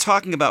 I'm not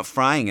talking about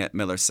frying it,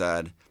 Miller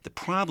said. The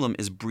problem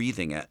is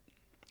breathing it.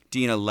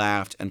 Dina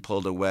laughed and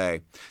pulled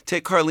away.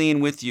 Take Carlene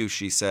with you,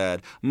 she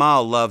said.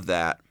 Ma'll love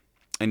that.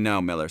 I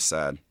know, Miller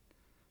said.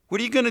 What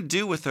are you going to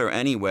do with her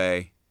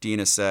anyway,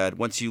 Dina said,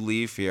 once you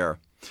leave here?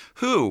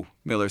 Who?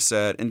 Miller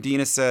said, and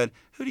Dina said,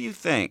 who do you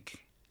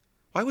think?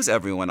 Why was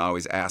everyone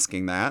always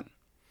asking that?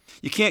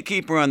 You can't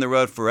keep her on the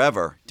road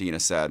forever, Dina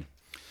said.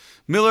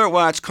 Miller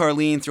watched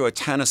Carlene throw a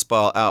tennis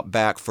ball out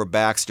back for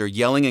Baxter,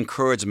 yelling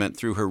encouragement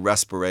through her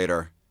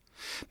respirator.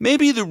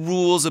 Maybe the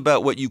rules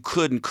about what you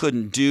could and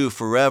couldn't do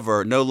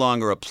forever no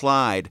longer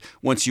applied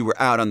once you were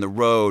out on the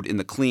road in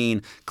the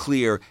clean,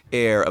 clear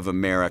air of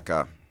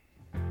America.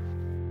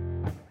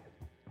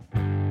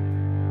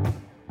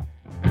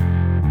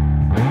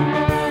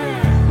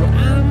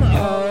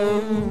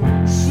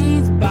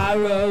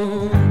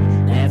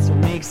 That's what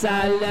makes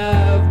our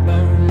love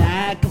burn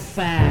like a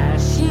fire.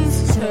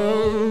 She's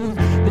told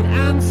that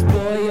I'm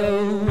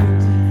spoiled.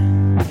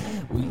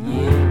 Well,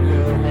 yeah,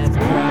 girl, that's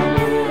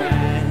probably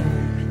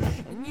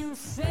right. And you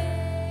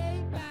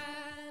say by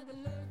the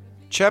look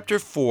of Chapter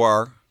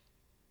 4,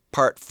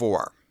 Part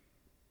 4.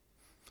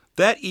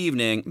 That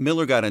evening,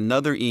 Miller got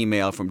another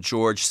email from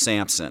George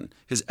Sampson,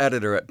 his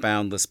editor at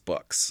Boundless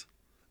Books.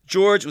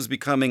 George was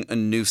becoming a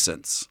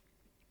nuisance.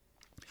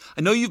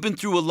 I know you've been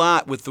through a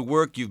lot with the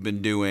work you've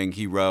been doing,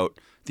 he wrote,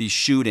 these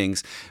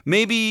shootings.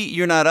 Maybe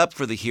you're not up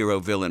for the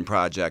hero-villain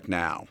project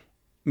now.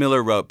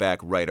 Miller wrote back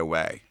right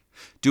away.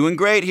 Doing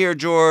great here,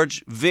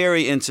 George.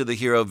 Very into the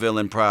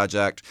hero-villain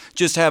project.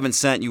 Just haven't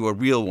sent you a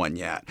real one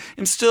yet.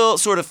 I'm still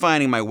sort of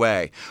finding my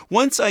way.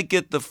 Once I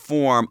get the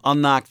form, I'll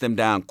knock them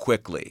down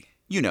quickly.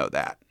 You know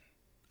that.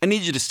 I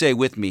need you to stay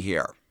with me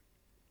here.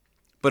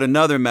 But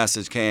another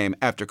message came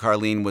after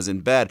Carlene was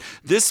in bed.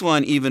 This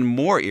one even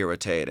more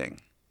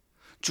irritating.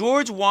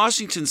 George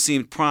Washington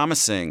seemed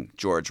promising,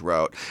 George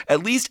wrote,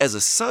 at least as a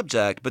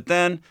subject, but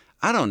then,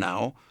 I don't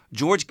know,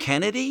 George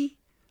Kennedy?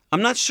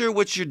 I'm not sure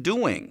what you're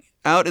doing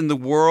out in the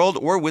world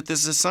or with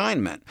this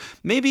assignment.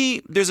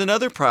 Maybe there's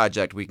another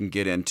project we can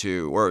get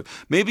into, or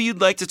maybe you'd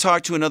like to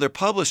talk to another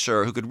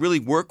publisher who could really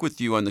work with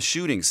you on the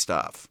shooting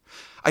stuff.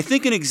 I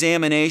think an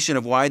examination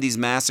of why these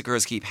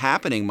massacres keep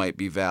happening might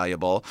be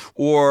valuable,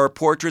 or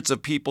portraits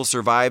of people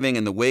surviving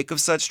in the wake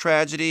of such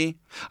tragedy.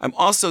 I'm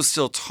also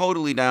still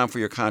totally down for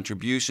your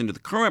contribution to the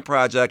current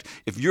project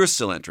if you're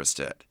still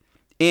interested,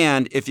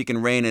 and if you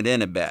can rein it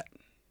in a bit.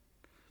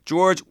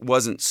 George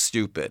wasn't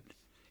stupid.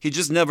 He'd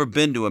just never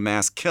been to a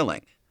mass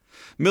killing.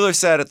 Miller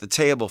sat at the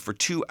table for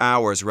 2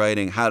 hours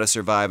writing How to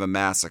Survive a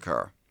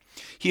Massacre.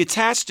 He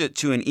attached it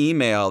to an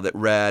email that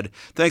read,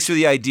 "Thanks for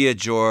the idea,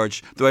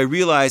 George, though I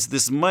realize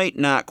this might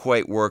not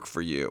quite work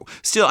for you.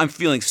 Still, I'm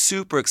feeling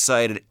super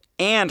excited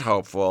and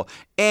hopeful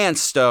and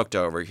stoked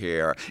over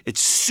here.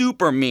 It's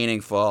super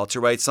meaningful to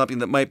write something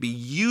that might be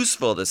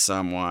useful to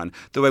someone,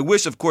 though I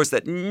wish, of course,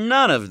 that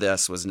none of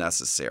this was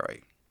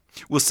necessary.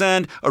 We'll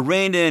send a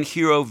reined-in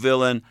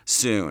hero-villain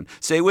soon.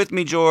 Stay with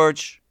me,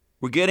 George.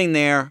 We're getting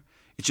there.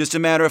 It's just a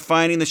matter of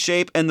finding the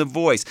shape and the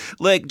voice.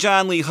 Like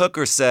John Lee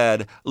Hooker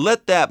said,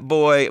 let that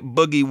boy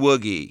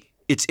boogie-woogie.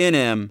 It's in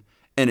him,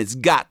 and it's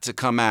got to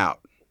come out.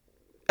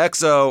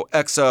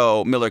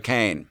 XOXO Miller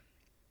Kane."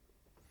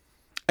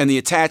 And the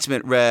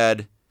attachment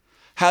read,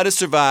 How to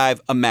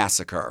Survive a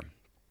Massacre.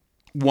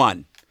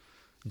 1.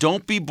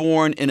 Don't be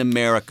born in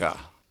America.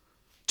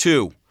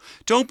 2.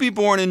 Don't be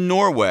born in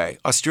Norway,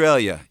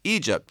 Australia,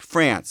 Egypt,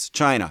 France,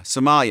 China,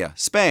 Somalia,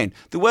 Spain,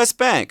 the West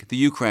Bank, the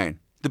Ukraine,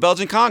 the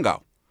Belgian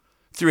Congo.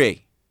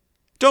 3.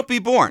 Don't be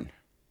born.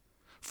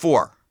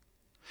 4.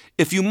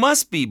 If you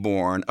must be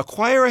born,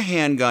 acquire a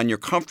handgun you're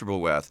comfortable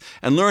with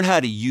and learn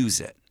how to use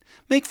it.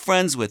 Make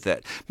friends with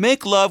it.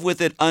 Make love with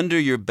it under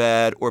your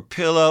bed or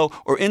pillow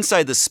or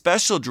inside the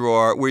special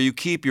drawer where you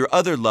keep your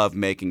other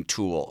love-making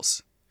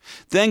tools.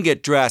 Then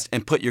get dressed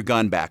and put your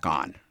gun back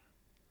on.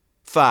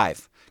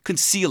 5.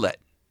 Conceal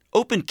it.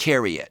 Open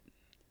carry it.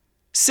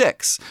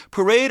 6.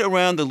 Parade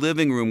around the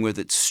living room with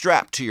it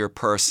strapped to your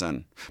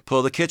person.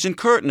 Pull the kitchen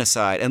curtain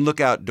aside and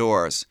look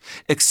outdoors.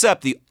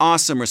 Accept the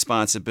awesome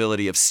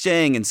responsibility of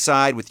staying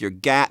inside with your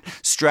gat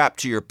strapped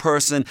to your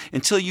person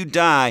until you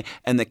die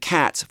and the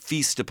cats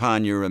feast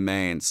upon your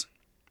remains.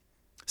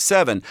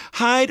 7.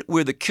 Hide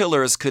where the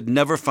killers could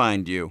never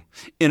find you.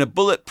 In a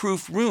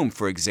bulletproof room,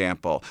 for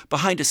example,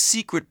 behind a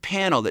secret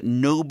panel that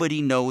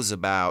nobody knows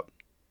about.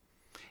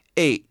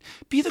 8.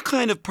 Be the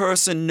kind of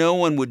person no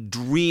one would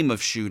dream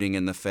of shooting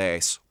in the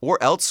face or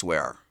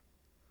elsewhere.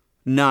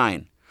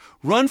 9.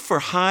 Run for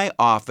high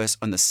office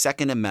on the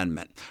Second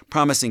Amendment,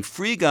 promising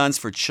free guns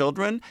for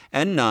children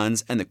and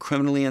nuns and the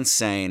criminally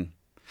insane.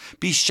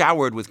 Be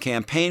showered with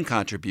campaign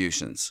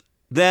contributions.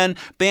 Then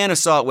ban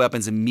assault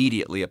weapons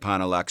immediately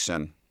upon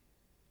election.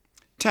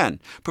 10.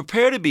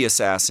 Prepare to be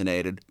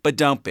assassinated, but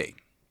don't be.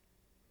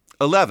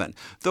 11.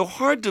 Though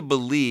hard to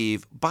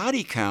believe,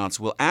 body counts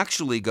will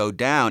actually go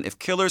down if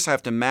killers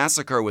have to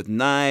massacre with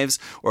knives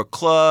or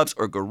clubs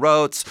or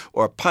garrotes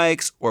or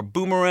pikes or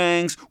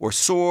boomerangs or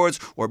swords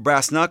or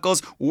brass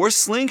knuckles or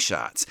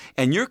slingshots.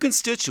 And your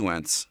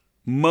constituents,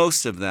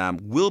 most of them,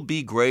 will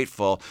be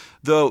grateful,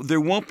 though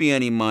there won't be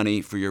any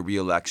money for your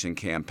re-election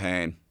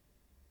campaign.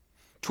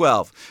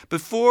 12.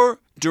 Before,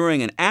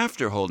 during, and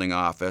after holding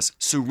office,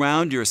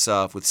 surround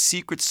yourself with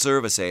Secret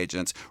Service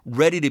agents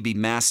ready to be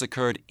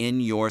massacred in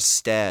your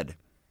stead.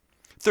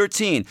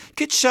 13.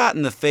 Get shot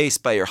in the face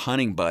by your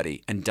hunting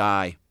buddy and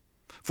die.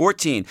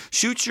 14.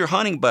 Shoot your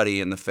hunting buddy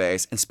in the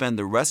face and spend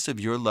the rest of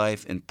your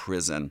life in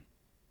prison.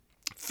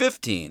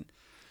 15.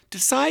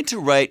 Decide to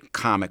write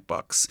comic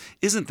books.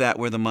 Isn't that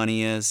where the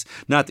money is?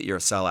 Not that you're a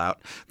sellout.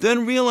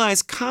 Then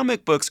realize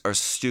comic books are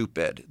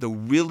stupid, though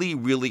really,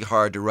 really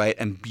hard to write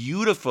and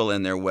beautiful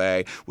in their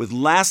way with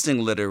lasting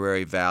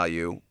literary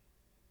value.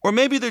 Or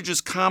maybe they're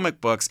just comic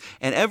books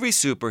and every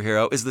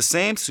superhero is the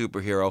same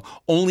superhero,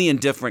 only in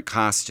different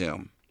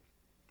costume.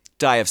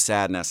 Die of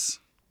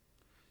sadness.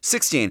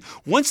 16.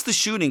 Once the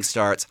shooting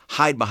starts,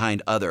 hide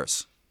behind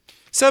others.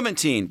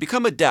 17.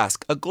 Become a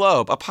desk, a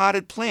globe, a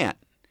potted plant.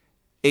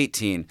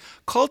 18.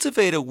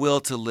 Cultivate a will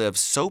to live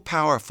so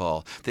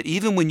powerful that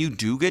even when you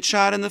do get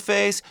shot in the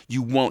face,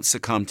 you won't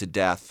succumb to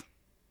death.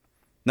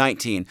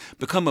 19.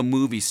 Become a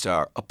movie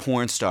star, a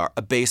porn star,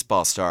 a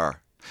baseball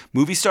star.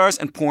 Movie stars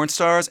and porn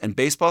stars and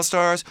baseball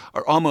stars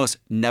are almost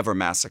never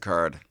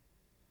massacred.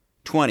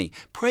 20.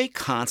 Pray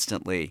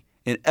constantly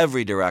in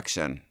every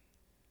direction.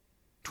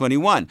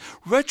 21.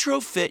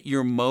 Retrofit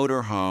your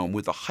motorhome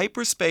with a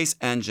hyperspace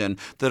engine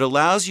that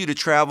allows you to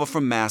travel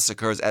from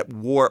massacres at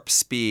warp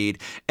speed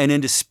and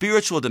into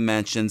spiritual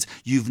dimensions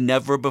you've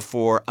never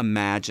before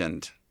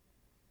imagined.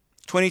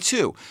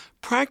 22.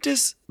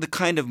 Practice the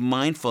kind of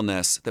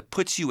mindfulness that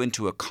puts you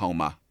into a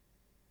coma.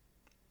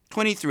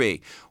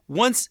 23.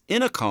 Once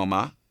in a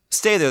coma,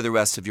 stay there the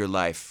rest of your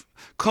life.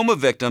 Coma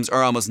victims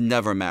are almost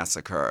never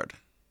massacred.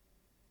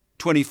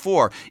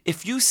 24.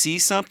 If you see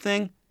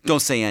something, don't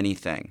say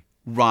anything.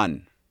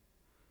 Run.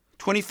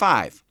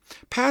 25.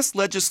 Pass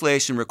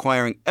legislation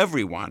requiring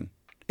everyone,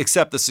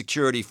 except the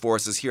security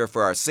forces here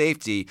for our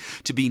safety,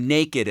 to be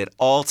naked at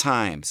all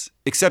times,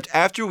 except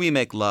after we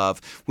make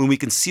love, when we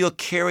conceal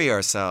carry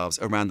ourselves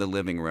around the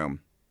living room.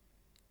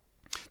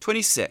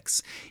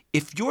 26.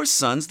 If your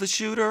son's the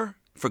shooter,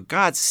 for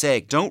God's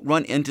sake, don't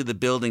run into the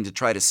building to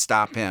try to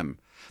stop him.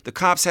 The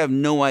cops have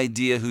no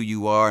idea who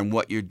you are and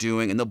what you're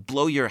doing, and they'll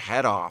blow your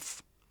head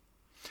off.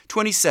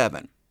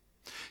 27.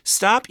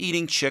 Stop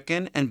eating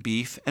chicken and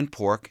beef and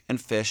pork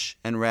and fish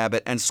and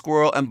rabbit and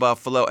squirrel and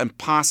buffalo and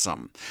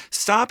possum.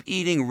 Stop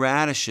eating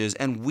radishes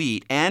and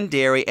wheat and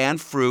dairy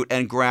and fruit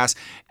and grass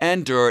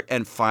and dirt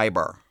and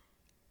fiber.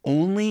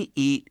 Only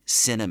eat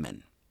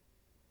cinnamon.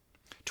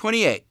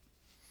 28.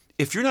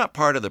 If you're not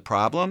part of the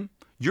problem,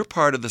 you're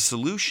part of the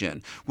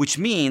solution, which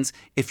means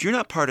if you're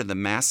not part of the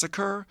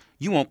massacre,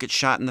 you won't get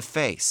shot in the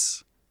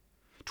face.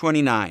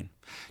 29.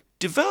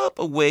 Develop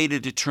a way to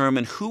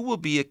determine who will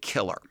be a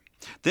killer.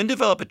 Then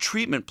develop a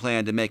treatment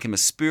plan to make him a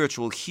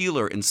spiritual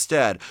healer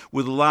instead,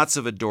 with lots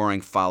of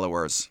adoring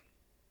followers.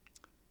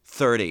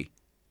 30.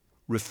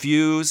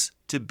 Refuse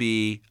to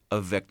be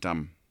a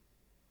victim.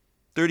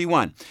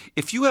 31.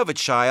 If you have a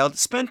child,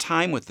 spend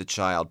time with the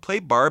child. Play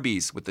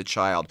Barbies with the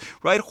child.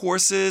 Ride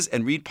horses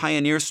and read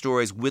pioneer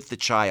stories with the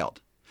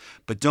child.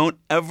 But don't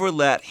ever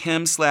let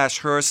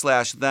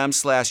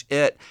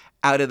him/her/them/it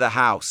out of the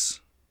house.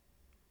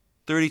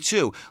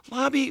 32.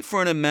 Lobby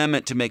for an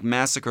amendment to make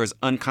massacres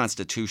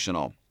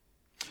unconstitutional.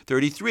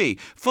 33.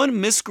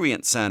 Fund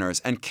miscreant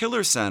centers and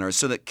killer centers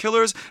so that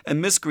killers and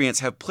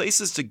miscreants have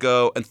places to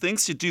go and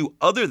things to do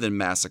other than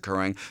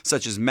massacring,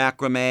 such as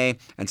macrame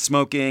and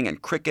smoking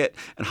and cricket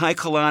and high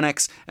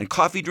colonics and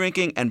coffee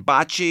drinking and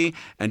bocce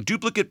and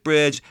duplicate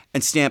bridge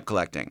and stamp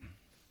collecting.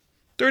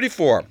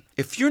 34.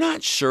 If you're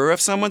not sure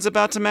if someone's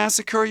about to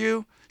massacre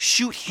you,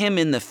 shoot him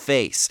in the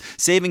face,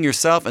 saving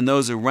yourself and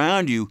those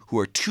around you who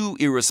are too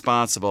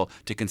irresponsible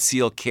to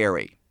conceal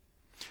carry.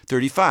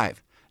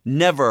 35.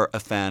 Never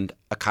offend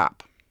a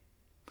cop.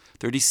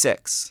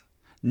 36.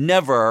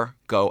 Never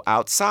go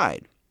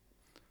outside.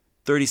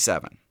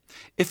 37.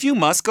 If you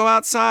must go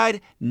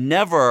outside,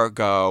 never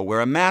go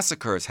where a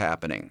massacre is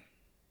happening.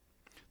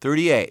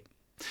 38.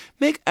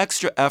 Make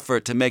extra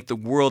effort to make the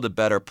world a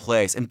better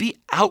place and be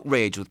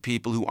outraged with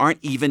people who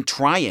aren't even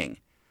trying.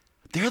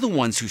 They're the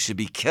ones who should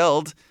be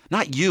killed,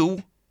 not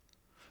you.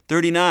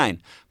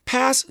 39.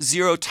 Pass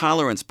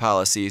zero-tolerance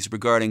policies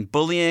regarding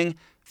bullying,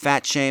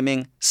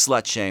 fat-shaming,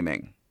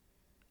 slut-shaming.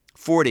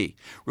 40.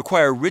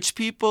 Require rich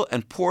people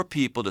and poor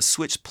people to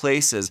switch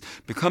places,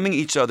 becoming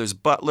each other's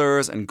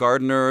butlers and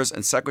gardeners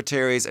and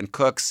secretaries and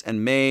cooks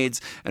and maids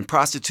and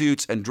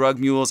prostitutes and drug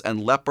mules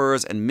and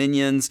lepers and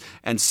minions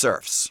and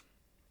serfs.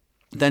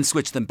 Then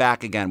switch them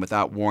back again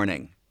without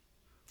warning.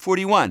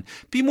 41.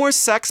 Be more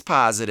sex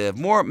positive,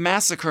 more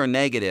massacre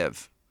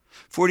negative.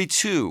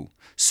 42.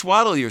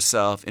 Swaddle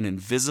yourself in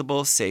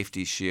invisible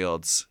safety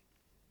shields.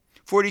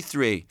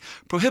 43.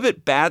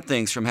 Prohibit bad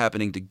things from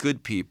happening to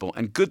good people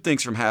and good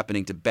things from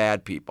happening to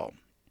bad people.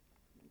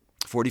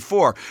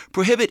 44.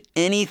 Prohibit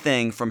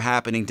anything from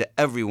happening to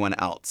everyone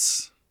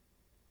else.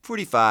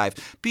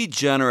 45. Be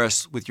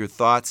generous with your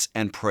thoughts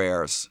and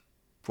prayers.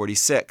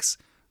 46.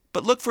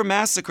 But look for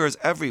massacres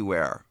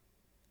everywhere.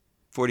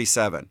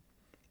 47.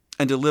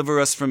 And deliver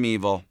us from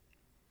evil.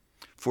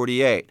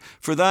 48.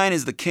 For thine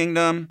is the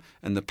kingdom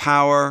and the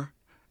power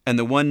and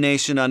the one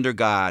nation under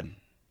God.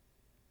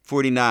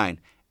 49.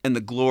 And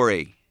the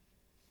glory.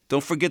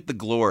 Don't forget the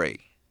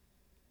glory.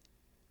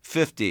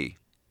 50.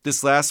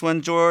 This last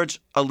one, George,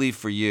 I'll leave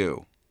for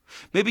you.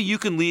 Maybe you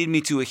can lead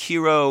me to a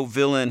hero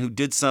villain who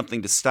did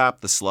something to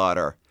stop the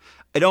slaughter.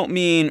 I don't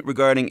mean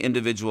regarding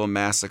individual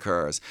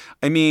massacres.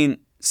 I mean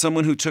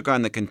someone who took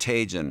on the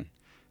contagion.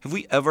 Have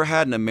we ever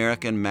had an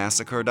American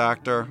massacre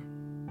doctor?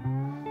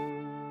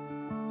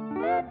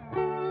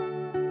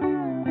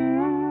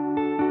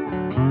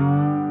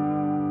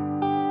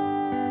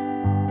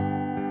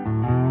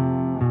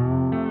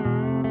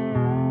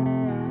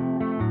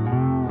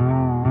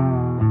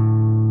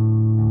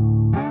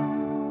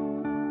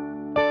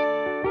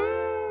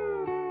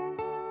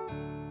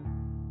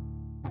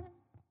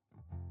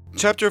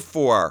 Chapter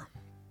 4,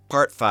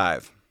 Part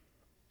 5.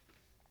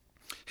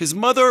 His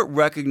mother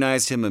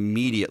recognized him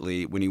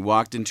immediately when he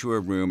walked into her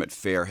room at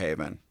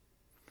Fairhaven.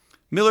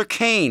 "Miller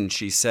Kane,"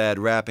 she said,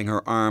 wrapping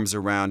her arms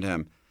around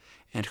him.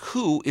 "And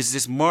who is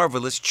this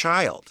marvelous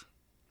child?"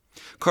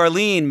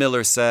 "Carlene,"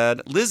 Miller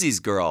said,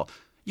 "Lizzie's girl.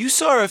 You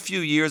saw her a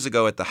few years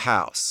ago at the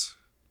house."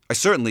 "I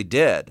certainly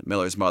did,"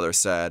 Miller's mother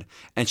said,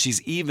 "and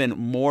she's even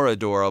more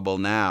adorable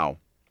now."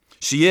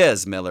 "She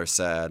is," Miller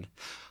said.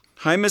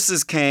 "Hi,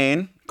 Mrs.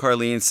 Kane,"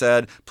 Carlene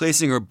said,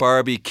 placing her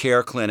Barbie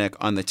care clinic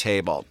on the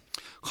table.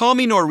 "Call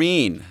me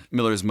Noreen,"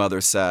 Miller's mother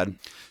said.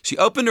 She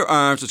opened her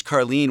arms, which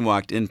Carlene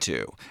walked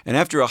into, and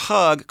after a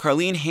hug,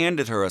 Carlene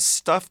handed her a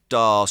stuffed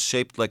doll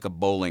shaped like a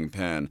bowling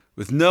pin,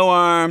 with no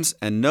arms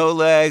and no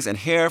legs and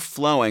hair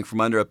flowing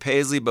from under a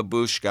paisley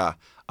babushka,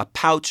 a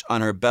pouch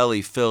on her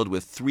belly filled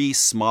with 3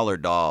 smaller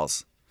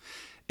dolls.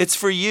 "It's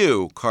for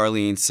you,"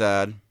 Carlene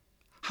said.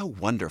 "How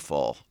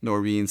wonderful,"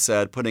 Noreen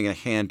said, putting a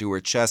hand to her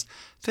chest.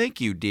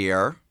 "Thank you,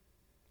 dear."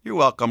 "You're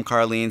welcome,"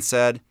 Carlene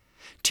said.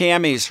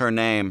 "Tammy's her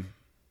name."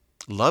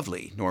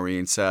 "Lovely,"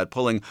 Noreen said,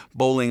 pulling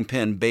bowling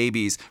pin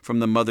babies from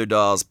the mother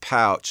doll's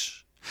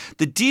pouch.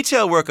 "The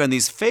detail work on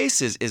these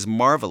faces is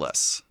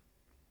marvelous."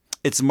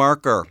 "It's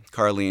marker,"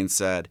 Carlene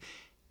said.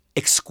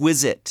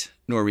 "Exquisite,"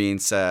 Noreen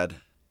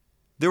said.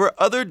 There were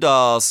other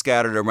dolls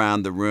scattered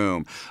around the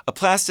room, a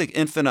plastic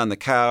infant on the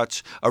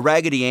couch, a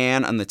Raggedy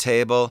Ann on the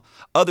table,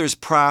 others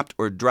propped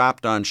or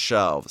dropped on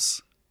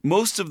shelves.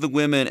 Most of the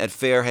women at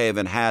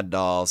Fairhaven had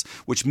dolls,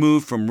 which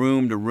moved from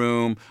room to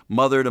room,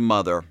 mother to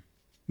mother.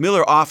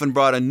 Miller often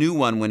brought a new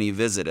one when he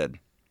visited.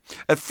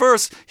 At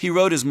first, he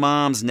wrote his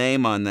mom's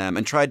name on them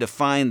and tried to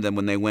find them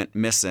when they went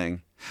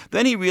missing.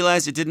 Then he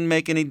realized it didn't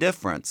make any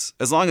difference,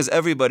 as long as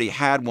everybody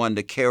had one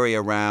to carry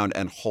around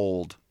and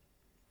hold.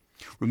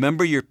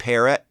 "Remember your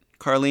parrot?"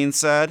 Carlene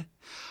said.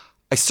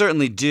 "I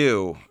certainly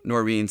do,"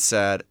 Noreen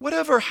said.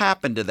 "Whatever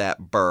happened to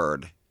that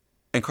bird?"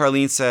 And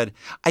Carlene said,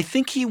 "I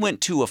think he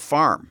went to a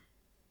farm."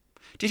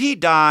 "Did he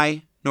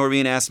die?"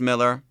 Noreen asked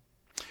Miller.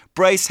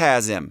 "Bryce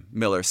has him,"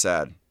 Miller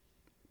said.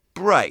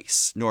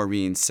 "Bryce,"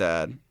 Noreen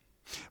said.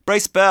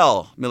 "Bryce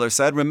Bell," Miller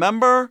said.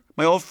 "Remember,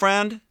 my old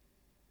friend?"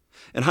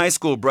 In high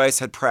school, Bryce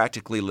had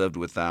practically lived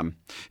with them.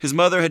 His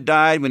mother had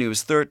died when he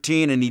was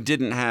 13, and he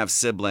didn't have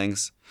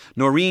siblings.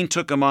 Noreen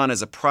took him on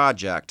as a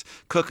project,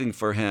 cooking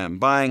for him,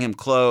 buying him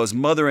clothes,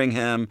 mothering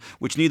him,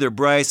 which neither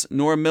Bryce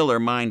nor Miller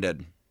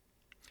minded.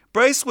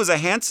 "Bryce was a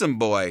handsome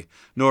boy,"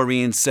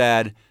 Noreen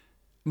said,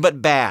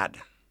 "but bad."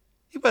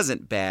 "He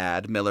wasn't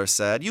bad," Miller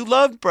said. "You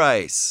loved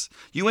Bryce.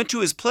 You went to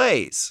his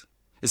plays."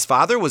 "His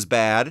father was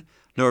bad,"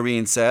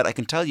 Noreen said. "I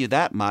can tell you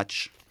that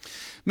much."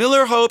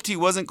 Miller hoped he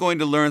wasn't going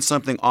to learn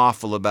something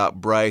awful about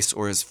Bryce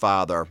or his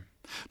father.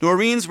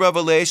 Noreen's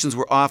revelations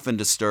were often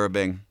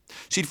disturbing.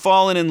 She'd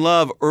fallen in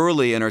love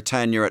early in her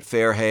tenure at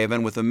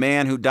Fairhaven with a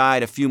man who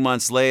died a few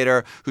months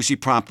later, who she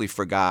promptly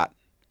forgot.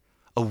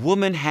 "A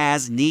woman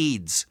has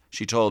needs,"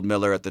 she told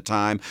Miller at the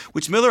time,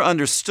 which Miller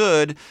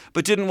understood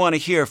but didn't want to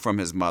hear from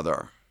his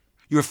mother.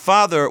 "Your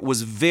father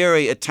was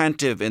very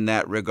attentive in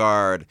that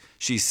regard,"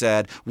 she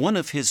said, "one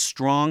of his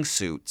strong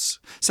suits."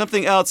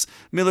 Something else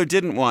Miller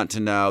didn't want to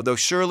know, though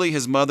surely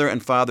his mother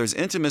and father's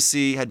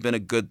intimacy had been a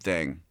good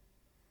thing.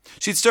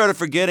 She'd started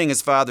forgetting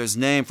his father's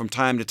name from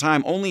time to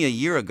time only a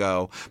year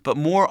ago, but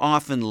more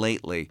often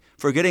lately,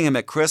 forgetting him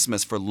at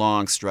Christmas for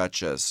long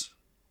stretches.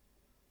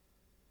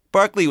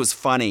 "Barkley was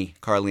funny,"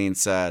 Carlene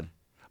said,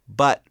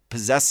 "but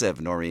possessive,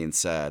 Noreen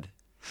said.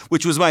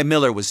 Which was why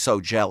Miller was so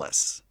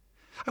jealous.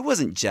 I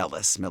wasn't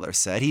jealous, Miller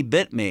said. He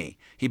bit me.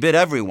 He bit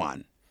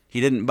everyone.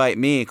 He didn't bite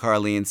me,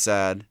 Carleen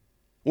said.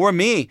 Or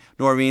me,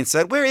 Noreen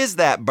said. Where is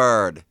that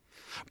bird?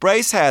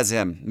 Bryce has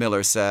him,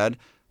 Miller said.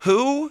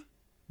 Who?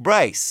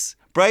 Bryce.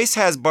 Bryce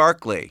has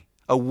Barkley.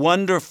 A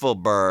wonderful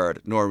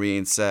bird,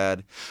 Noreen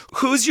said.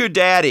 Who's your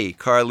daddy?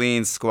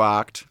 Carleen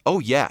squawked. Oh,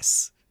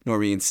 yes,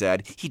 Noreen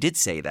said. He did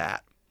say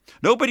that.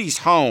 Nobody's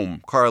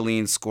home,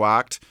 Carleen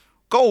squawked.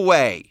 Go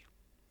away.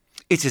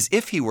 It's as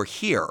if he were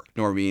here,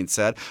 Noreen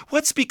said.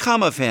 What's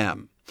become of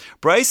him?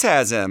 Bryce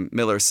has him,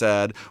 Miller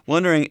said,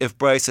 wondering if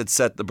Bryce had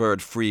set the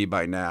bird free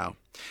by now.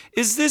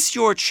 Is this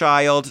your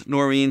child?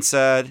 Noreen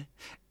said.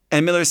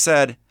 And Miller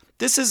said,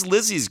 this is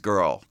Lizzie's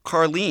girl,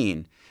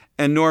 Carleen.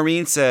 And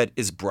Noreen said,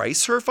 is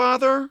Bryce her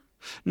father?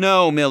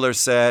 No, Miller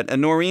said.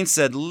 And Noreen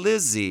said,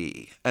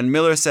 Lizzie. And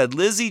Miller said,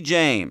 Lizzie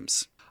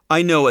James.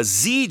 I know a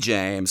Z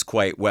James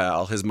quite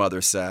well, his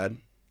mother said.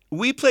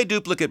 We play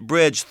duplicate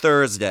bridge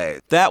Thursday.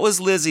 That was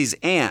Lizzie's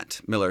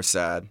aunt, Miller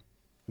said.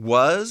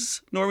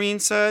 Was? Noreen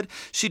said.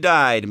 She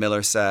died,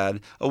 Miller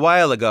said, a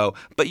while ago.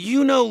 But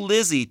you know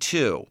Lizzie,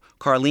 too.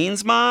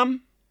 Carleen's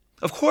mom?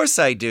 Of course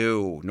I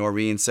do,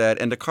 Noreen said.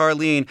 And to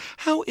Carleen,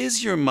 how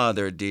is your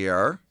mother,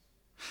 dear?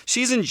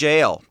 She's in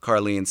jail,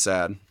 Carleen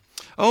said.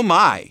 Oh,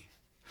 my.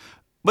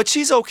 But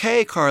she's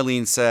okay,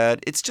 Carleen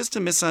said. It's just a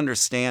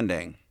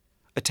misunderstanding.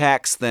 A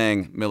tax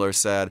thing, Miller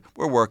said.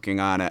 We're working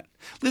on it.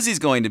 Lizzie's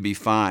going to be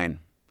fine.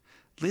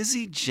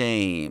 Lizzie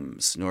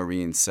James,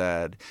 Noreen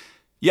said.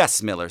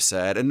 Yes, Miller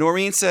said. And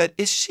Noreen said,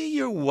 is she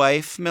your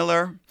wife,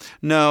 Miller?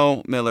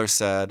 No, Miller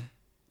said.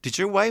 Did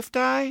your wife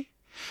die?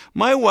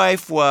 My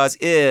wife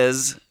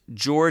is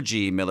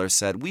Georgie, Miller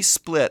said. We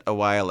split a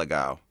while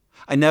ago.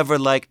 I never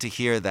liked to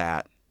hear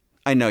that.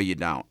 I know you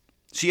don't.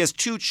 She has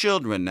 2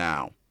 children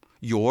now.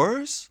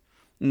 Yours?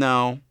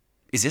 No.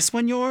 Is this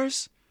one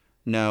yours?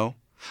 No.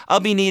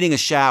 I'll be needing a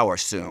shower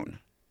soon.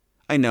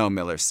 I know,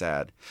 Miller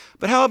said.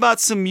 But how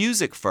about some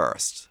music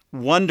first?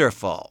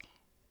 Wonderful.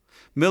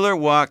 Miller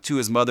walked to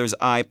his mother's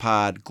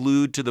iPod,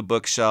 glued to the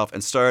bookshelf,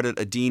 and started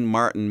a Dean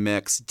Martin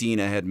mix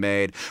Dina had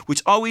made,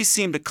 which always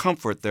seemed to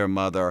comfort their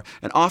mother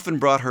and often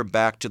brought her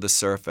back to the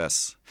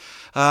surface.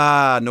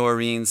 Ah,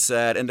 Noreen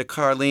said, and to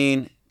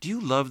Carleen, do you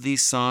love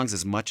these songs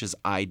as much as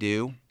I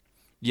do?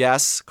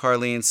 Yes,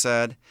 Carleen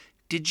said.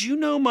 Did you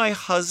know my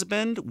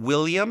husband,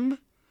 William?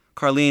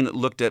 Carleen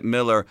looked at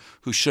Miller,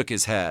 who shook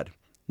his head.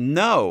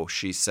 No,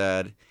 she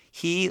said.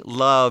 He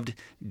loved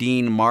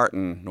Dean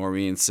Martin,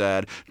 Noreen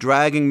said,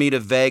 dragging me to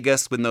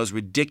Vegas when those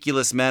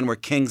ridiculous men were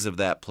kings of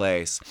that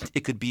place. It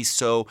could be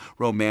so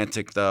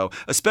romantic, though,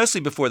 especially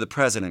before the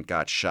president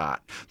got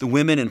shot. The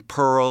women in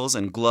pearls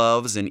and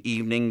gloves and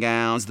evening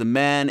gowns, the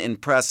men in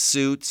pressed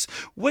suits.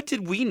 What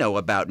did we know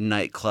about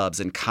nightclubs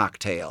and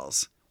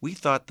cocktails? We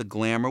thought the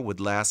glamour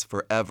would last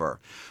forever.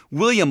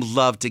 William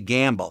loved to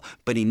gamble,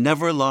 but he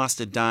never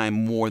lost a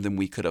dime more than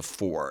we could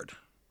afford.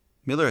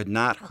 Miller had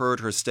not heard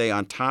her stay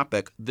on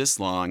topic this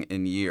long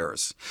in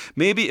years.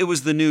 Maybe it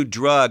was the new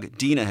drug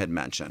Dina had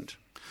mentioned.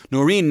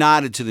 Noreen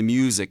nodded to the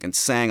music and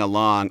sang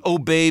along, Oh,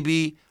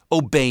 baby,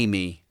 obey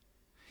me.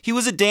 He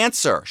was a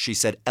dancer, she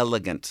said,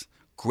 elegant,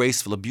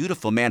 graceful, a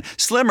beautiful man,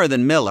 slimmer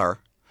than Miller.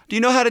 Do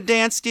you know how to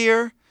dance,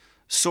 dear?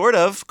 Sort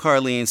of,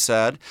 Carleen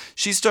said.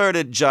 She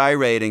started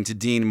gyrating to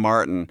Dean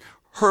Martin,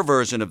 her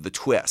version of the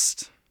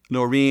twist.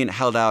 Noreen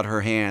held out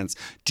her hands.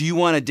 Do you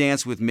want to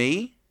dance with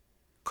me?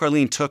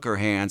 Carleen took her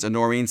hands, and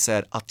Noreen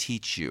said, I'll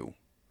teach you.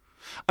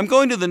 I'm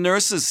going to the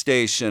nurse's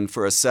station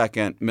for a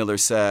second, Miller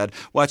said,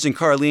 watching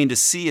Carleen to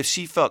see if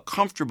she felt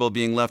comfortable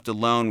being left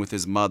alone with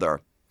his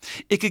mother.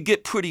 It could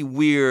get pretty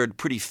weird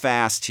pretty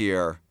fast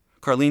here.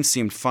 Carleen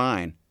seemed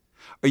fine.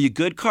 Are you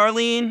good,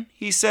 Carleen?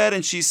 He said,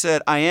 and she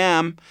said, I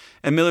am.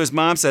 And Miller's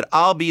mom said,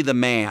 I'll be the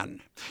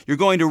man. You're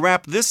going to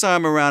wrap this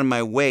arm around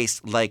my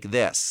waist like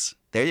this.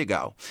 There you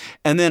go.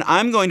 And then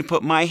I'm going to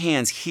put my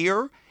hands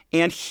here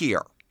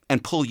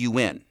and pull you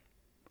in.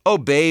 Oh,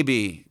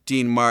 baby,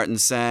 Dean Martin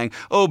sang.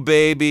 Oh,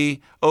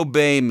 baby,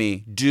 obey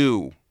me,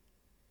 do.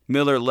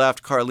 Miller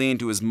left Carleen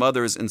to his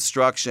mother's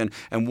instruction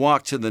and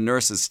walked to the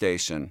nurse's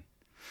station.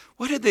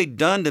 What had they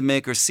done to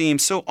make her seem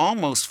so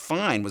almost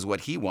fine was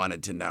what he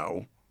wanted to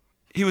know.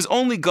 He was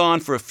only gone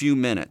for a few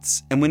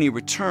minutes, and when he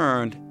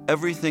returned,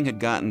 everything had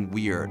gotten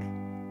weird,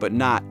 but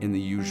not in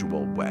the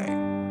usual way.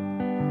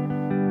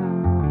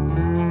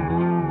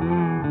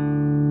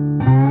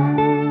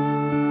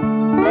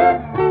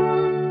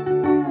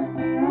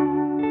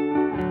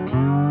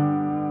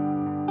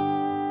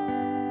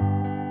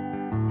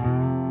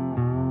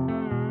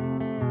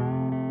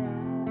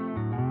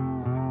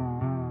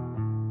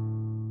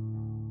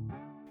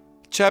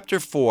 Chapter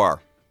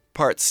 4,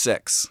 Part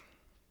 6.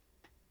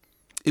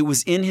 It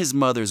was in his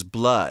mother's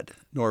blood,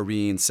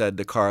 Noreen said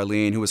to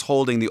Carleen, who was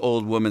holding the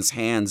old woman's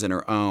hands in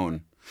her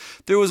own.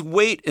 There was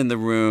weight in the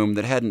room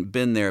that hadn't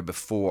been there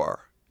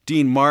before.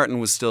 Dean Martin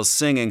was still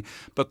singing,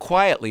 but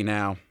quietly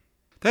now.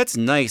 That's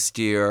nice,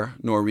 dear,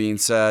 Noreen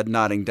said,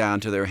 nodding down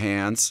to their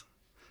hands.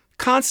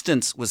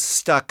 Constance was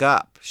stuck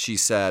up, she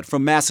said,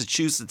 from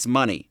Massachusetts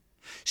money.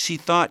 She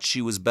thought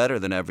she was better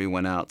than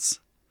everyone else.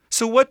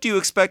 So what do you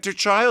expect her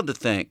child to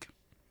think?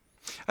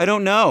 I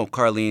don't know,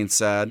 Carlene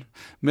said.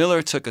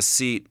 Miller took a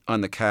seat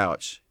on the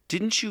couch.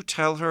 Didn't you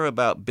tell her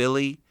about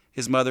Billy?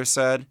 His mother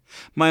said.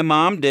 My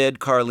mom did,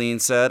 Carlene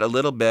said, a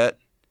little bit.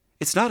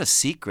 It's not a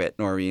secret,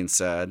 Noreen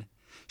said.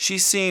 She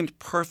seemed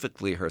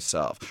perfectly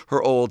herself,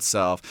 her old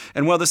self,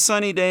 and while the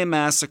Sunny Day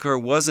Massacre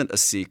wasn't a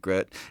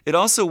secret, it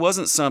also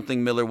wasn't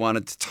something Miller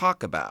wanted to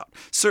talk about,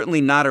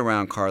 certainly not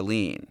around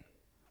Carlene.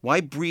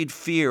 Why breed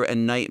fear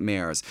and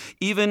nightmares?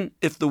 Even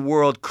if the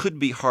world could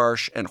be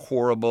harsh and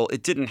horrible,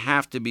 it didn't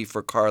have to be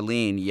for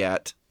Carlene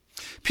yet.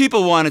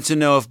 People wanted to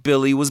know if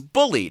Billy was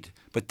bullied.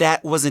 But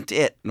that wasn't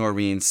it,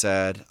 Noreen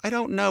said. I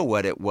don't know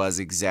what it was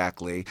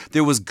exactly.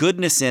 There was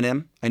goodness in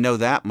him, I know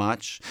that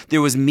much.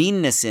 There was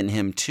meanness in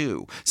him,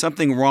 too.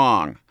 Something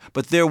wrong.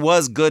 But there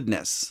was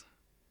goodness.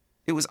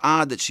 It was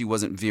odd that she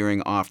wasn't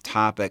veering off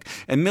topic,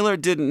 and Miller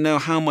didn't know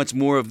how much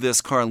more of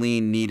this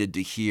Carlene needed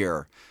to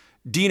hear.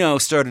 Dino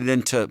started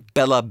into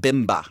Bella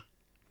Bimba.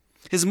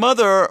 His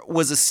mother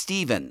was a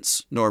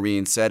Stevens,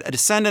 Noreen said, a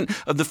descendant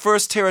of the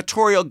first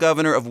territorial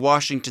governor of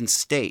Washington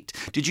State.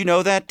 Did you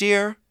know that,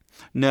 dear?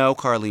 No,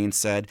 Carlene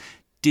said.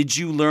 Did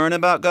you learn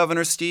about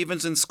Governor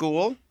Stevens in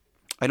school?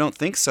 I don't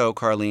think so,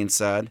 Carlene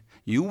said.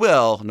 You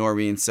will,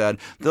 Noreen said.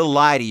 They'll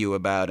lie to you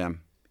about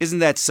him. Isn't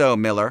that so,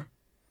 Miller?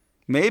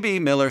 Maybe,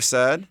 Miller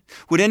said.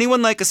 Would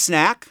anyone like a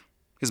snack?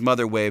 His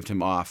mother waved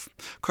him off.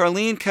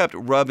 Carlene kept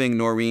rubbing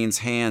Noreen's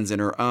hands in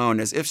her own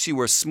as if she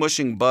were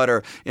smushing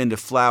butter into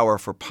flour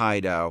for pie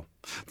dough.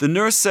 The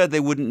nurse said they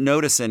wouldn't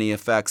notice any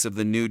effects of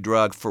the new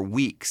drug for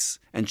weeks,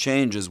 and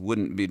changes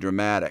wouldn't be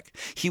dramatic.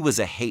 He was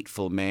a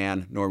hateful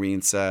man,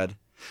 Noreen said.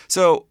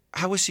 So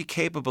how was she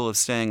capable of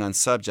staying on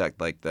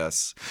subject like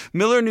this?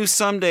 Miller knew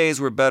some days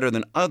were better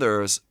than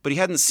others, but he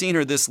hadn't seen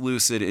her this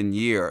lucid in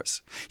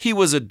years. He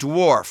was a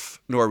dwarf,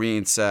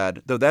 Noreen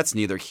said, though that's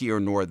neither here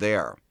nor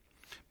there.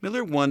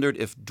 Miller wondered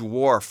if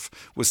dwarf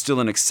was still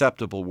an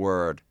acceptable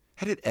word.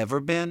 Had it ever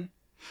been?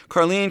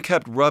 Carlene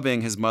kept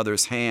rubbing his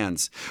mother's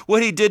hands.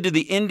 What he did to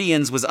the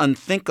Indians was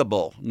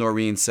unthinkable,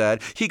 Noreen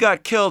said. He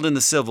got killed in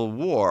the Civil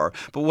War,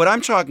 but what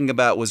I'm talking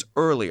about was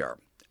earlier,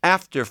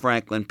 after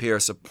Franklin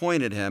Pierce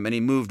appointed him and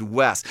he moved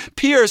west.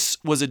 Pierce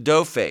was a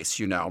doughface,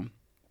 you know.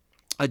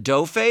 A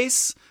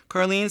doughface?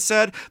 Carlene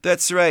said.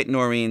 That's right,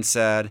 Noreen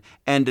said.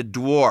 And a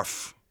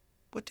dwarf.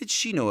 What did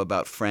she know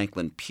about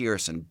Franklin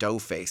Pierce and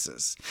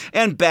doughfaces?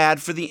 And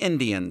bad for the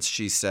Indians,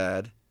 she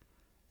said.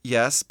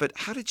 Yes, but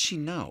how did she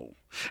know?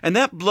 And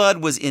that blood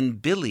was in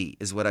Billy,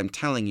 is what I'm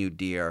telling you,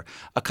 dear.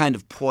 A kind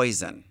of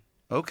poison.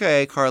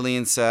 Okay,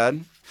 Carlene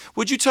said.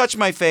 Would you touch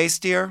my face,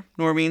 dear?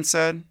 Noreen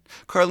said.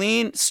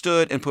 Carlene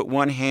stood and put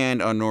one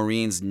hand on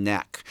Noreen's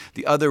neck,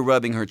 the other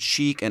rubbing her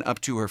cheek and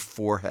up to her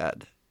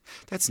forehead.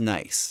 That's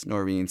nice,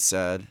 Noreen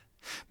said.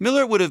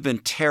 Miller would have been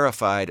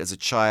terrified as a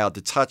child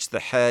to touch the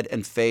head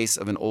and face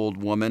of an old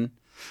woman,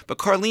 but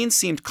Carlene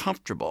seemed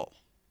comfortable.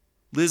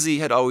 Lizzie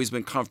had always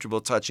been comfortable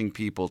touching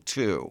people,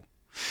 too.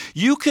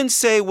 You can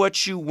say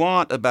what you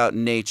want about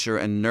nature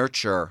and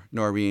nurture,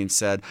 Noreen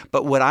said,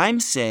 but what I'm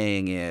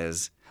saying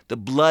is the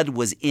blood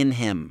was in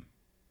him.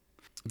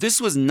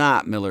 This was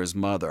not Miller's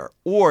mother,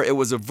 or it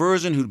was a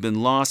version who'd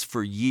been lost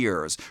for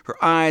years,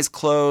 her eyes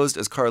closed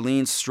as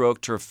Carlene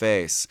stroked her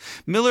face.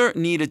 Miller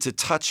needed to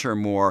touch her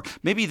more.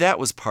 Maybe that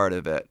was part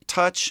of it.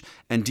 Touch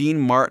and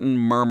Dean Martin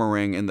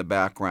murmuring in the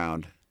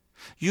background.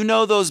 You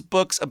know those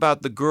books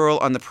about the girl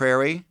on the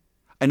prairie?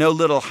 I know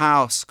Little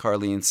House,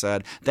 Carlene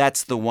said.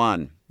 That's the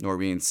one,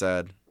 Noreen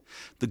said.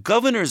 The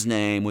governor's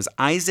name was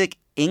Isaac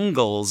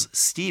Ingalls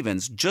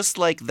Stevens, just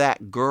like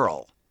that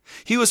girl.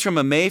 He was from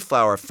a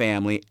Mayflower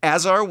family,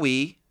 as are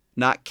we,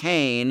 not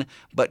Kane,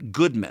 but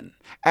Goodman.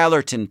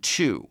 Allerton,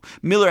 too.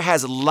 Miller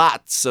has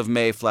lots of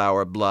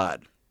Mayflower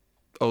blood.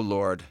 Oh,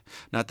 Lord,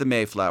 not the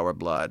Mayflower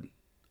blood.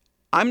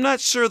 I'm not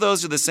sure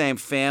those are the same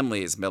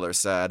families, Miller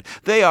said.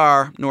 They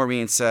are,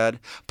 Noreen said.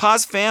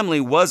 Pa's family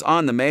was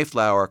on the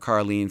Mayflower,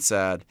 Carlene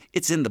said.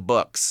 It's in the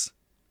books.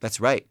 That's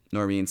right,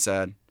 Noreen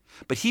said.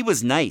 But he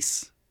was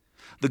nice.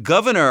 The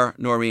governor,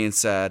 Noreen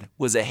said,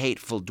 was a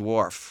hateful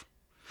dwarf.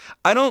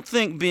 I don't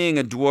think being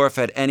a dwarf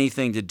had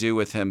anything to do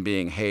with him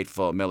being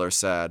hateful, Miller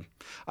said.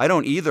 I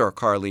don't either,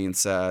 Carlene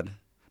said.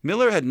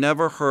 Miller had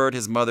never heard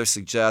his mother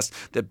suggest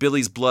that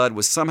Billy's blood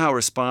was somehow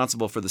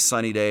responsible for the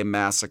Sunny Day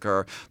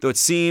Massacre, though it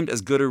seemed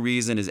as good a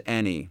reason as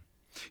any.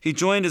 He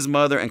joined his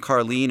mother and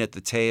Carlene at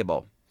the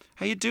table.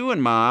 How you doing,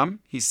 Mom?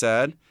 He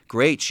said.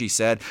 Great, she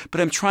said,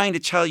 but I'm trying to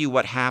tell you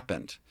what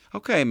happened.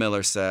 Okay,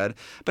 Miller said,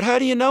 but how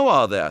do you know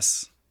all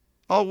this?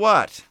 All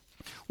what?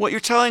 What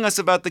you're telling us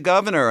about the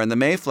governor and the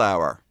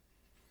Mayflower.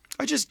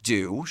 I just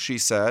do, she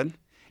said.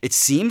 It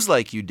seems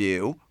like you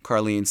do,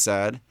 Carlene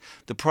said.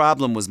 The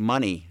problem was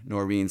money,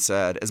 Noreen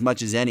said, as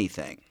much as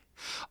anything.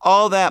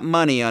 All that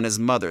money on his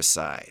mother's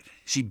side.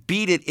 She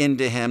beat it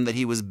into him that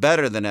he was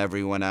better than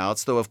everyone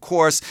else, though of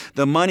course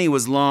the money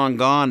was long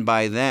gone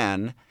by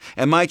then,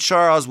 and my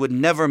Charles would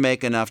never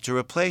make enough to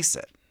replace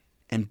it.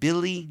 And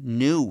Billy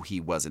knew he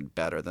wasn't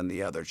better than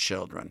the other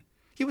children.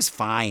 He was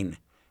fine.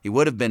 He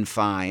would have been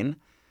fine.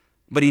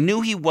 but he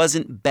knew he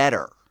wasn't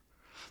better.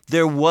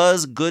 There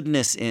was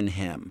goodness in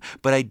him,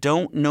 but I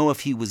don't know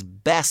if he was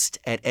best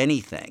at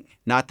anything.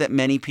 Not that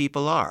many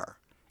people are.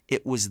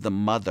 It was the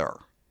mother.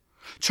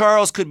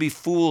 Charles could be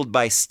fooled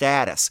by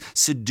status,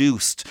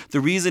 seduced, the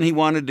reason he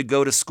wanted to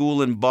go to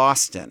school in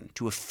Boston,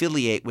 to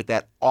affiliate with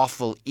that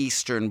awful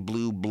Eastern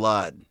blue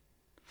blood.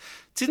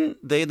 Didn't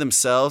they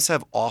themselves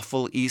have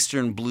awful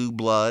Eastern blue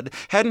blood?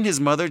 Hadn't his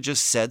mother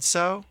just said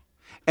so?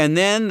 And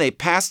then they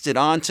passed it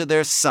on to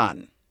their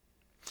son.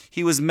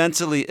 He was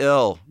mentally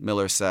ill,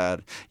 Miller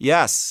said.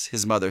 Yes,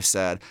 his mother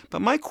said,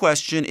 but my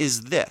question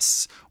is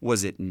this.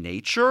 Was it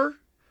nature?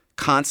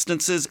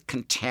 Constance's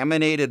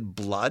contaminated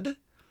blood?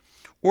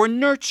 Or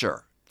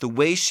nurture, the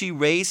way she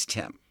raised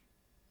him?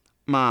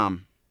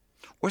 Mom,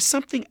 or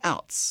something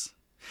else?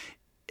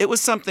 It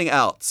was something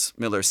else,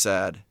 Miller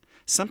said.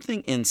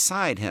 Something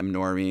inside him,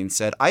 Noreen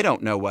said. I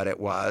don't know what it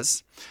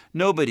was.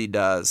 Nobody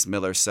does,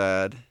 Miller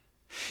said.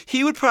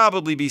 He would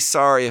probably be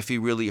sorry if he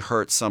really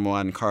hurt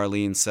someone,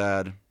 Carlene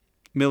said.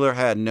 Miller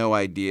had no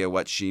idea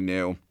what she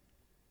knew.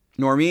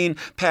 Noreen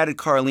patted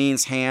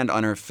Carlene's hand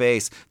on her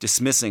face,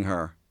 dismissing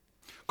her.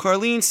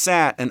 Carlene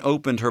sat and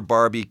opened her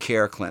Barbie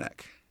care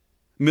clinic.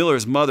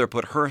 Miller's mother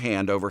put her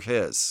hand over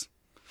his.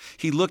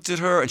 He looked at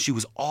her, and she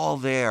was all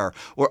there,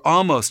 or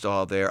almost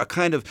all there, a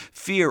kind of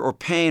fear or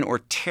pain or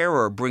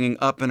terror bringing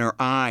up in her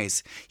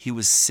eyes. He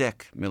was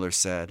sick, Miller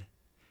said.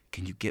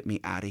 Can you get me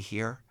out of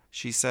here?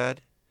 She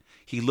said.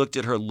 He looked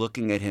at her,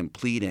 looking at him,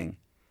 pleading.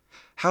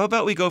 How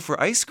about we go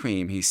for ice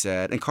cream, he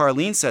said, and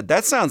Carlene said,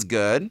 that sounds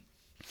good.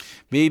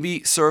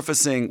 Maybe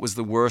surfacing was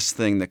the worst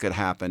thing that could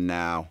happen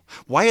now.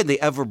 Why had they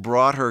ever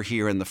brought her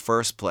here in the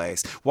first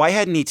place? Why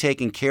hadn't he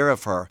taken care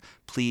of her?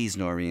 Please,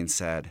 Noreen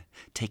said,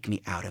 take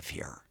me out of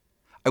here.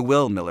 I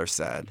will, Miller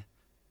said.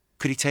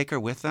 Could he take her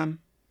with them?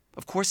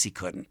 Of course he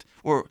couldn't.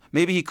 Or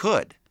maybe he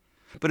could.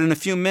 But in a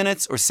few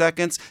minutes or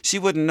seconds, she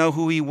wouldn't know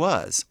who he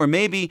was. Or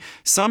maybe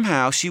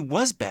somehow she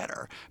was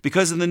better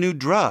because of the new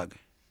drug.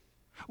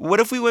 What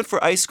if we went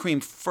for ice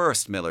cream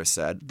first, Miller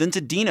said, then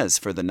to Dina's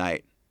for the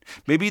night?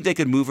 Maybe they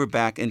could move her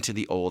back into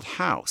the old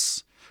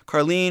house.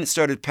 Carlene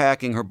started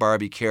packing her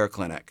Barbie care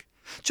clinic.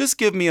 Just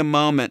give me a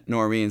moment,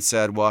 Noreen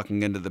said,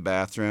 walking into the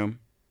bathroom.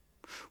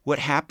 What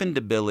happened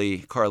to Billy?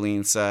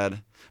 Carlene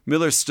said.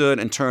 Miller stood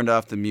and turned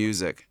off the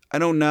music. I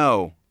don't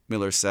know,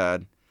 Miller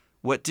said.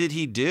 What did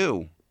he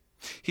do?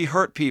 He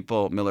hurt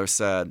people, Miller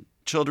said.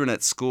 Children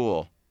at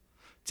school.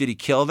 Did he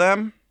kill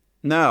them?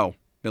 No,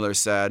 Miller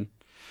said.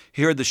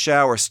 He heard the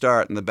shower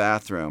start in the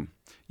bathroom.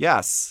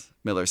 Yes,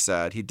 Miller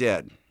said. He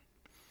did.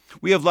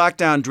 We have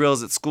lockdown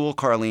drills at school,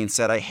 Carlene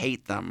said. I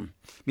hate them.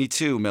 Me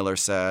too, Miller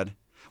said.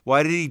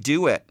 Why did he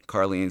do it?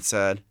 Carlene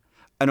said.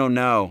 I don't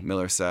know,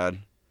 Miller said.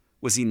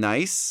 Was he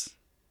nice?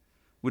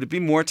 Would it be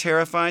more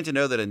terrifying to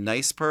know that a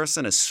nice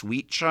person, a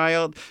sweet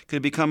child,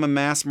 could become a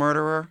mass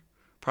murderer?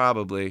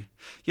 Probably.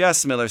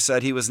 Yes, Miller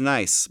said, he was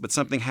nice, but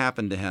something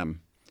happened to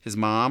him. His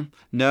mom?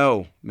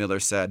 No, Miller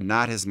said,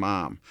 not his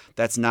mom.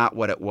 That's not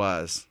what it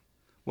was.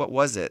 What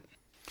was it?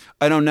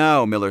 I don't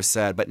know, Miller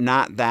said, but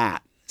not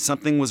that.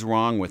 Something was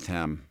wrong with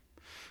him.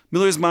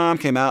 Miller's mom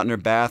came out in her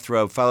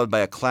bathrobe, followed by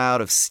a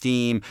cloud of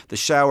steam, the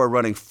shower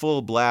running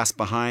full blast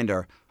behind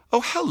her.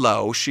 Oh,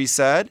 hello, she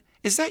said.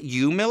 Is that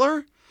you,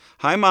 Miller?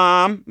 Hi,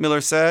 Mom, Miller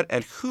said.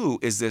 And who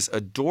is this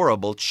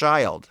adorable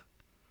child?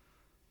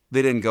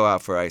 They didn't go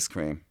out for ice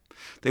cream.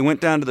 They went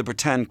down to the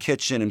pretend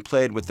kitchen and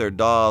played with their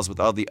dolls with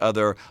all the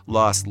other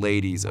lost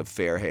ladies of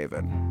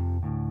Fairhaven.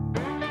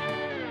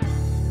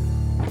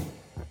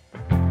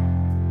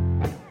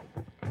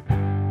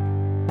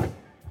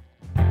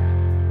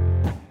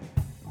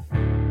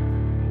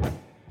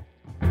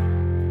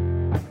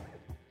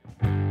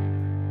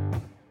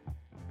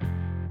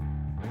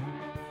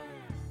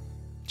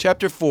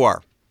 Chapter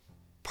 4,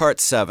 Part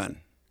 7.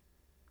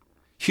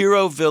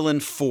 Hero Villain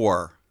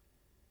 4,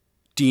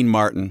 Dean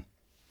Martin.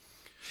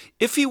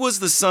 If he was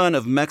the son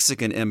of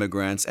Mexican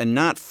immigrants and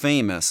not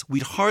famous,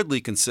 we'd hardly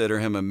consider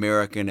him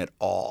American at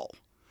all.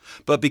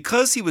 But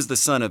because he was the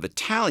son of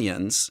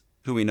Italians,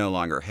 who we no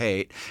longer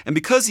hate, and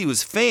because he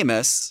was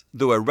famous,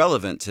 though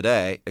irrelevant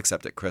today,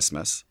 except at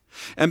Christmas,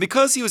 and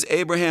because he was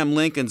Abraham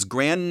Lincoln's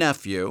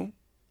grandnephew,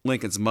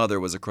 Lincoln's mother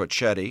was a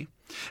Crocetti,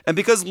 and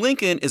because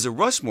Lincoln is a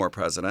Rushmore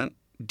president,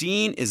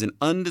 Dean is an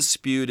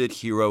undisputed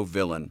hero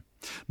villain.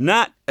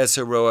 Not as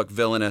heroic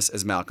villainous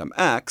as Malcolm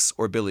X,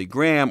 or Billy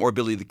Graham, or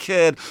Billy the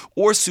Kid,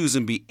 or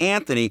Susan B.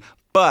 Anthony,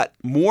 but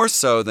more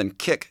so than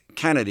Kick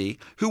Kennedy,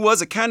 who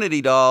was a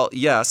Kennedy doll,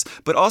 yes,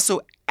 but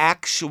also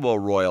actual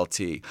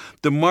royalty,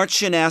 the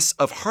Marchioness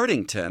of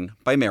Hartington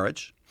by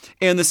marriage,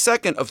 and the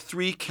second of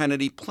 3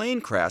 Kennedy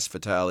plane crash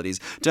fatalities,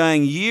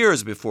 dying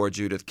years before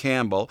Judith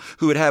Campbell,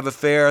 who would have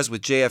affairs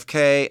with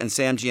JFK and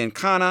Sam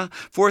Giancana,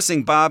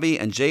 forcing Bobby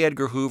and J.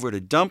 Edgar Hoover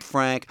to dump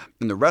Frank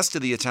and the rest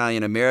of the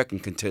Italian-American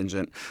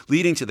contingent,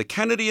 leading to the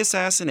Kennedy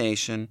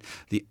assassination,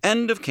 the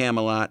end of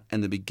Camelot,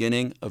 and the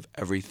beginning of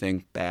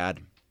everything bad.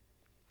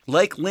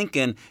 Like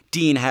Lincoln,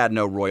 Dean had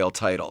no royal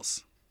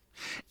titles.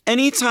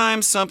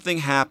 Anytime something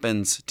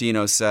happens,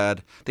 Dino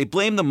said, they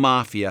blame the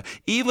mafia,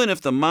 even if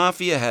the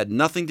mafia had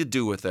nothing to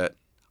do with it.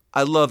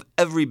 I love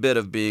every bit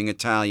of being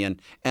Italian,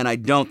 and I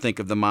don't think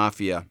of the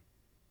mafia.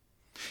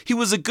 He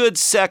was a good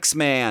sex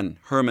man,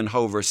 Herman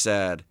Hoover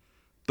said,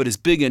 but his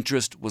big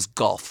interest was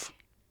golf.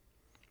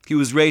 He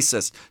was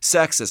racist,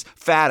 sexist,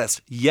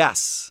 fattest,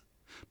 yes,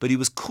 but he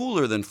was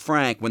cooler than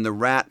Frank when the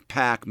Rat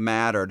Pack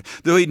mattered,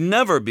 though he'd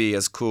never be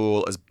as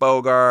cool as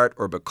Bogart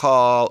or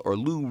Bacall or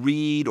Lou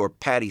Reed or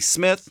Patti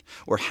Smith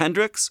or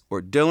Hendrix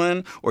or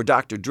Dylan or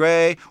Dr.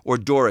 Dre or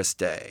Doris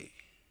Day.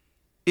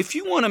 If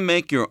you want to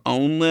make your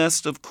own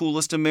list of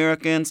coolest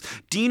Americans,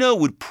 Dino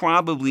would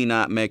probably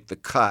not make the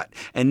cut,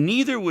 and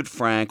neither would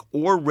Frank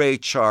or Ray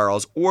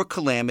Charles or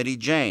Calamity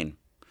Jane.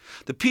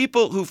 The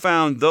people who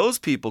found those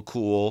people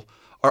cool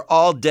are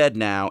all dead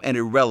now and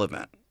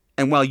irrelevant.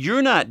 And while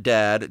you're not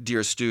dead,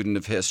 dear student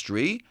of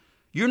history,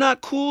 you're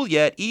not cool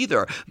yet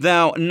either,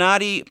 thou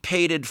naughty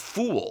pated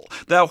fool,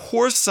 thou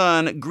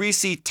whoreson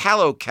greasy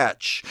tallow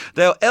catch,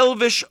 thou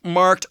elvish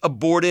marked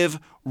abortive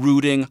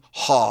rooting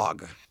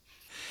hog.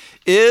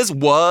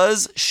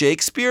 Was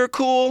Shakespeare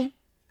cool?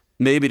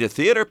 Maybe to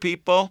theater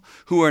people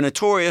who are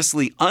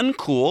notoriously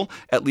uncool,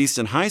 at least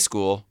in high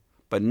school,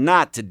 but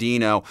not to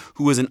Dino,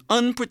 who was an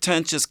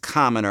unpretentious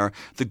commoner,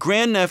 the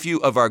grandnephew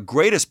of our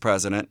greatest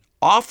president,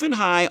 often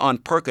high on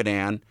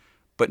Percodan,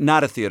 but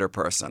not a theater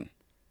person.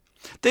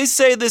 They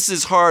say this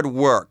is hard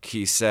work,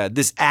 he said,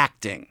 this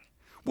acting.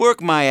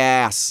 Work my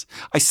ass.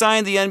 I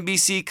signed the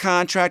NBC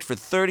contract for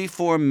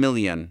 $34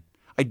 million.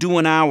 I do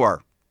an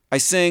hour. I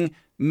sing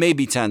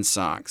maybe 10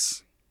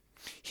 songs.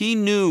 He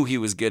knew he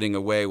was getting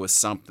away with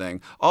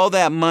something. All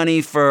that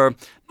money for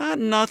not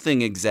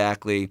nothing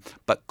exactly,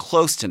 but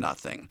close to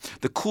nothing.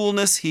 The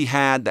coolness he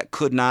had that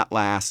could not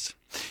last.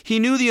 He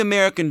knew the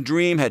American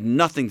dream had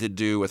nothing to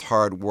do with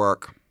hard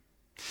work.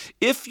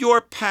 If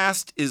your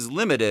past is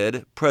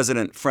limited,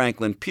 President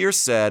Franklin Pierce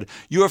said,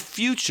 your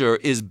future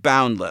is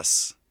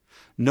boundless.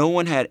 No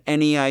one had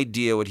any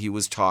idea what he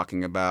was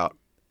talking about.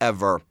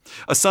 Ever.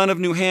 A son of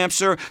New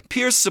Hampshire,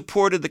 Pierce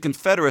supported the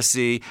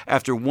Confederacy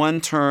after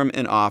one term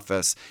in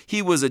office.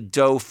 He was a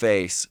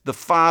doughface, the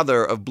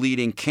father of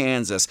bleeding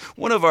Kansas,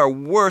 one of our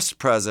worst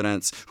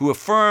presidents who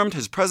affirmed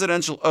his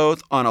presidential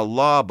oath on a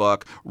law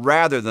book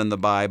rather than the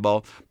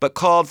Bible, but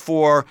called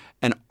for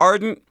an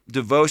ardent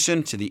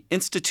devotion to the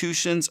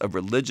institutions of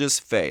religious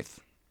faith.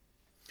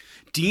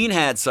 Dean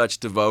had such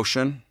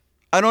devotion.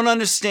 I don't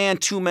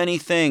understand too many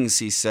things,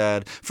 he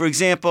said. For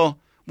example,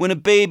 when a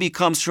baby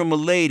comes from a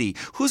lady,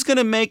 who's going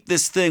to make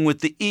this thing with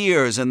the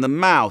ears and the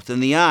mouth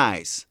and the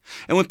eyes?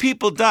 And when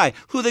people die,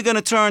 who are they going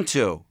to turn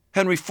to?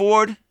 Henry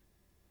Ford?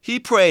 He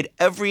prayed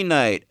every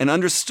night and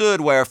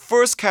understood why our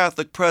first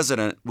Catholic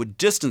president would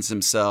distance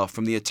himself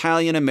from the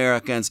Italian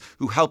Americans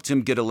who helped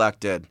him get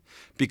elected,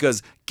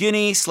 because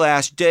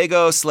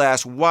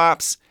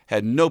Guinea/Dago/Wops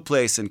had no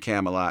place in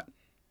Camelot.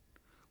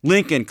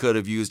 Lincoln could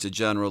have used a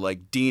general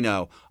like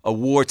Dino, a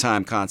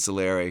wartime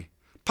consigliere.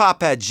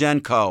 Pop had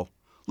Genco.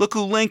 Look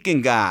who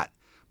Lincoln got,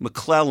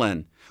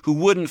 McClellan, who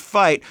wouldn't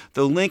fight,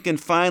 though Lincoln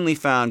finally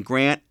found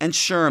Grant and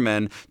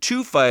Sherman,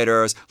 two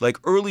fighters like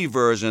early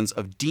versions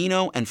of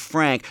Dino and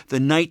Frank the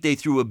night they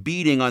threw a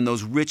beating on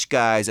those rich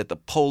guys at the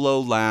Polo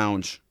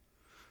Lounge.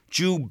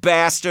 Jew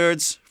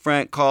bastards,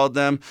 Frank called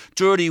them.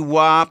 Dirty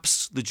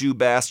wops, the Jew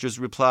bastards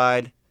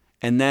replied.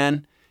 And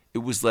then it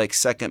was like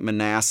Second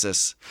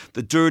Manassas,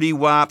 the dirty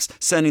wops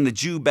sending the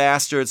Jew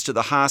bastards to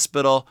the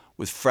hospital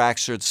with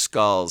fractured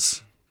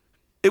skulls.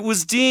 It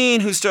was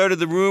Dean who started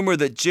the rumor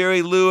that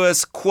Jerry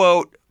Lewis,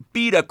 quote,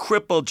 beat a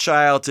crippled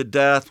child to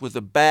death with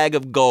a bag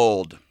of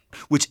gold,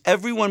 which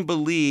everyone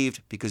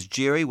believed because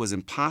Jerry was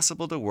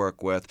impossible to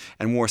work with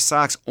and wore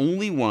socks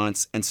only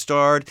once and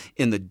starred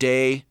in The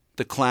Day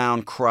the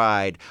Clown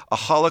Cried, a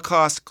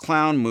Holocaust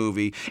clown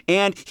movie,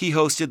 and he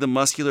hosted the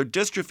Muscular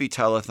Dystrophy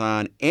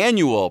Telethon,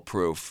 annual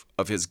proof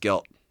of his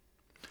guilt.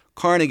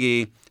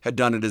 Carnegie had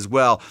done it as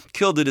well,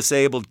 killed a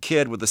disabled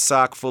kid with a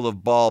sock full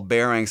of ball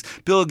bearings.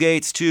 Bill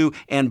Gates, too,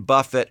 and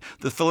Buffett,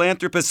 the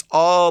philanthropists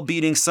all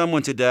beating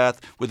someone to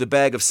death with a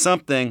bag of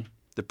something,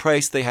 the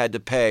price they had to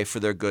pay for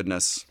their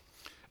goodness.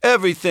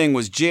 Everything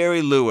was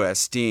Jerry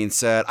Lewis, Dean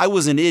said. I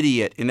was an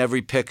idiot in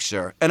every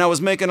picture, and I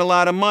was making a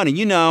lot of money,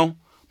 you know.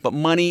 But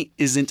money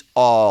isn't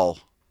all.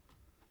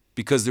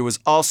 Because there was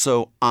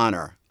also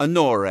honor,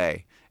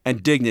 onore,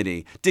 and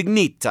dignity,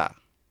 dignita.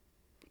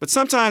 But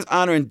sometimes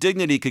honor and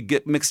dignity could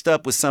get mixed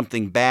up with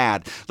something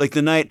bad, like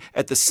the night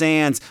at the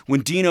Sands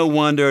when Dino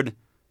wondered,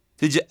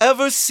 did you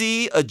ever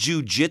see a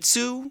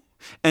jiu-jitsu?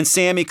 And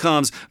Sammy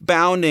comes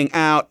bounding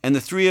out, and the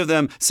three of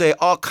them say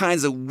all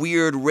kinds of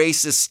weird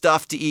racist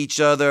stuff to each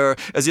other,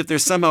 as if they're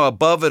somehow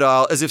above it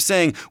all, as if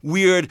saying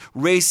weird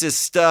racist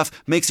stuff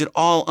makes it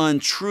all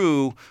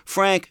untrue.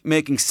 Frank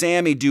making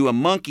Sammy do a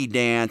monkey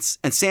dance,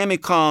 and Sammy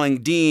calling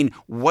Dean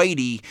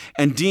Whitey,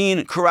 and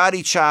Dean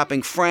karate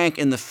chopping Frank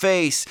in the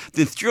face,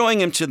 then throwing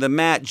him to the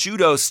mat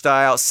judo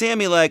style.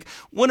 Sammy like,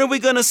 when are we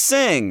gonna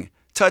sing?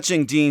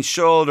 Touching Dean's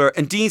shoulder,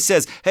 and Dean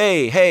says,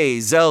 hey,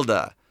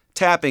 Zelda.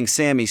 Tapping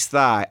Sammy's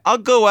thigh. I'll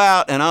go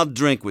out and I'll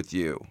drink with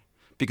you.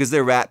 Because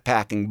they're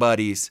rat-packing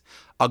buddies.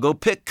 I'll go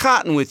pick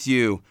cotton with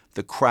you.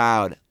 The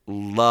crowd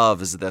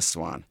loves this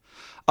one.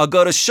 I'll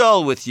go to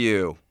shul with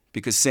you,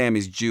 because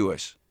Sammy's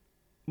Jewish.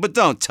 But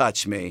don't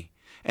touch me.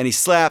 And he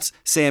slaps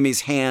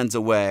Sammy's hands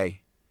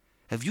away.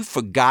 Have you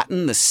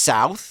forgotten the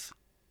South?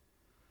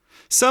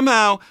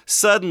 Somehow,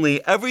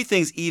 suddenly,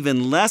 everything's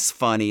even less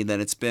funny than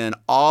it's been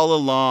all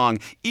along,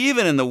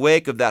 even in the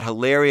wake of that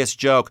hilarious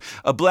joke.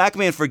 A black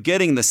man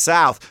forgetting the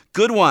South.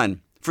 Good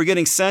one.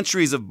 Forgetting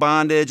centuries of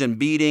bondage and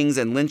beatings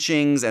and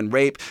lynchings and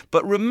rape.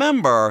 But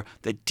remember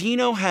that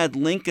Dino had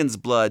Lincoln's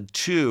blood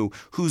too,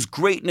 whose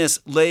greatness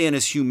lay in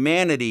his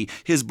humanity,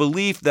 his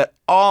belief that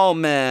all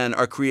men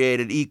are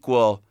created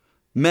equal.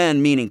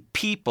 Men meaning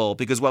people,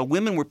 because while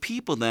women were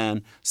people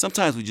then,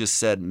 sometimes we just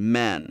said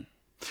men.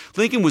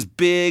 Lincoln was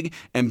big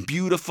and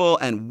beautiful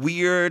and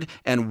weird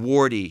and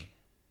warty.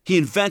 He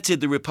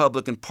invented the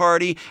Republican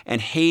Party and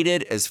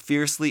hated as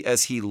fiercely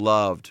as he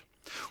loved.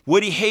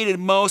 What he hated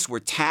most were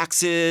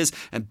taxes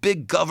and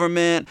big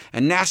government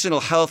and national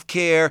health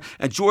care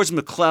and George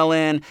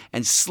McClellan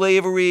and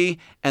slavery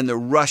and the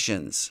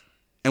Russians.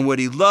 And what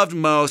he loved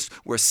most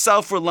were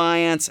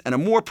self-reliance and a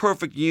more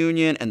perfect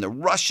union and the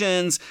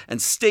Russians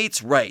and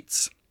states'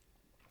 rights,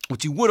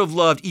 which he would have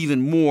loved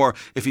even more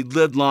if he'd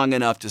lived long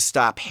enough to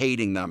stop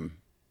hating them.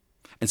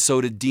 And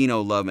so did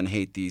Dino love and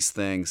hate these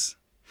things.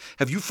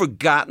 Have you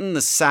forgotten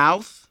the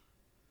South?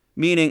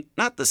 Meaning,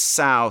 not the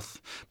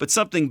South, but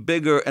something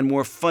bigger and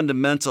more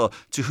fundamental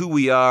to who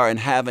we are and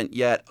haven't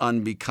yet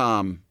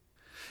unbecome.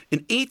 In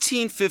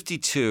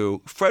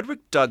 1852, Frederick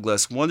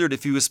Douglass wondered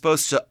if he was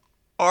supposed to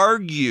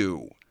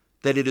argue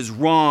that it is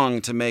wrong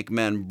to make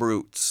men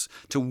brutes,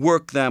 to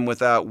work them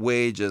without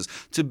wages,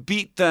 to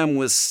beat them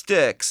with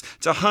sticks,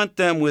 to hunt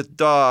them with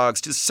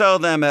dogs, to sell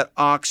them at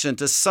auction,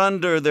 to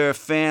sunder their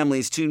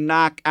families, to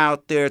knock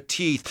out their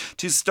teeth,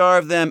 to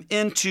starve them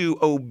into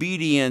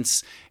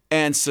obedience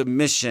and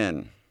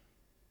submission.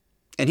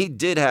 And he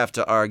did have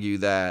to argue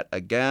that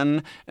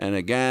again and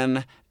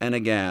again and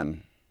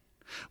again.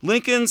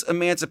 Lincoln's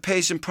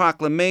Emancipation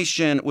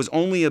Proclamation was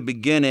only a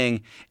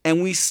beginning,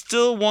 and we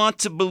still want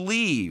to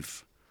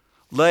believe,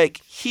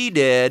 like he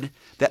did,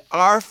 that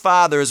our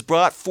fathers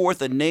brought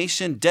forth a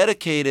nation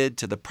dedicated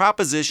to the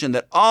proposition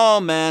that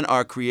all men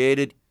are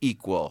created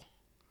equal.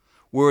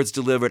 Words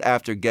delivered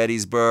after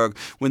Gettysburg,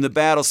 when the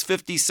battle's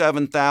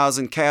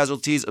 57,000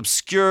 casualties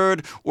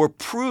obscured or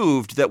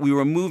proved that we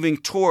were moving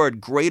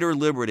toward greater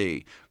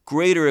liberty,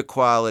 greater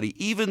equality,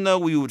 even though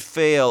we would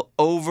fail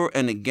over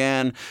and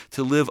again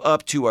to live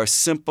up to our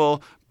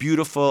simple,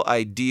 beautiful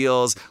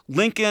ideals.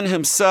 Lincoln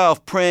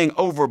himself praying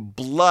over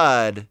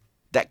blood,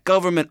 that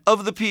government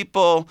of the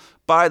people,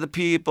 by the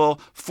people,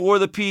 for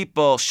the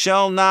people,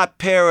 shall not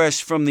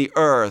perish from the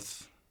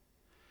earth.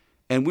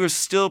 And we're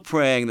still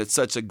praying that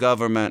such a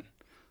government,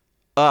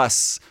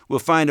 us, will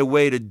find a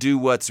way to do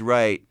what's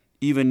right,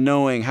 even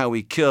knowing how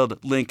we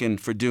killed Lincoln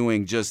for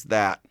doing just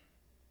that.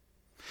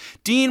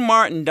 Dean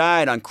Martin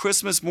died on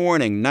Christmas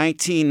morning,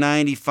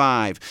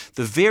 1995,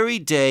 the very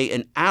day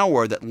and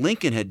hour that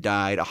Lincoln had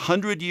died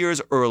 100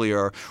 years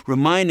earlier,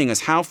 reminding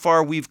us how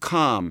far we've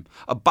come,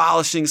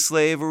 abolishing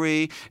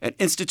slavery and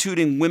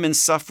instituting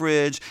women's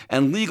suffrage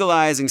and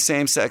legalizing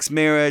same-sex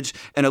marriage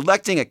and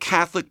electing a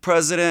Catholic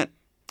president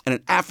and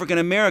an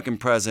African-American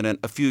president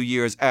a few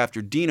years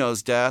after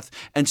Dino's death,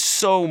 and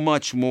so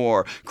much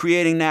more,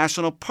 creating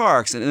national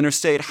parks and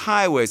interstate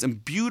highways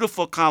and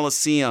beautiful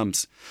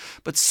coliseums.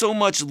 But so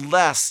much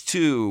less,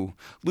 too,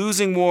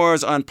 losing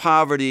wars on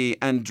poverty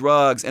and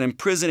drugs and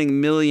imprisoning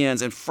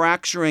millions and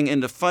fracturing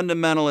into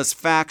fundamentalist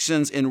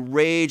factions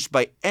enraged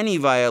by any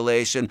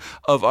violation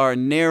of our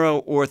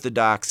narrow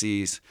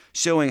orthodoxies,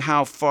 showing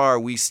how far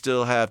we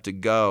still have to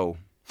go,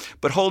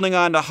 but holding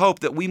on to hope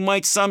that we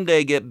might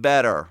someday get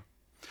better.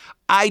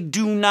 I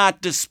do not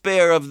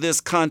despair of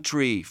this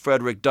country,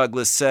 Frederick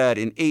Douglass said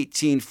in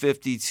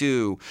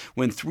 1852,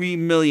 when 3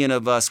 million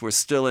of us were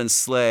still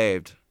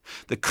enslaved.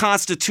 The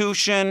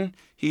Constitution,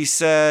 he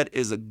said,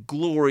 is a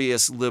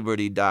glorious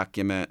liberty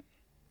document,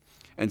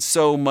 and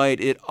so might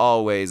it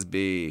always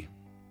be.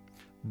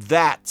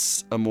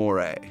 That's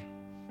amore.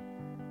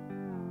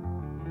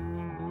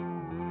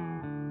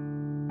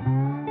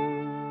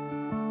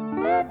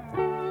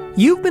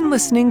 You've been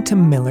listening to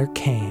Miller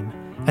Cain,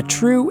 A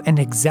True and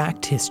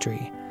Exact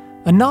History,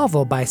 a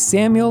novel by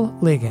Samuel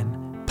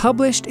Ligon,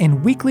 published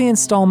in weekly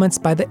installments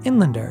by The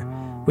Inlander,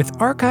 with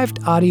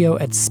archived audio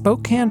at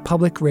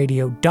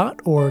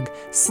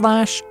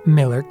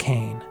SpokanePublicRadio.org/Miller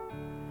Cain.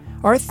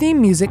 Our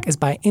theme music is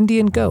by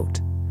Indian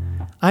Goat.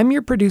 I'm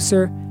your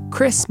producer,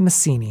 Chris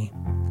Massini.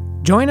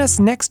 Join us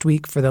next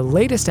week for the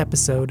latest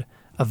episode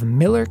of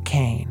Miller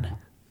Cain.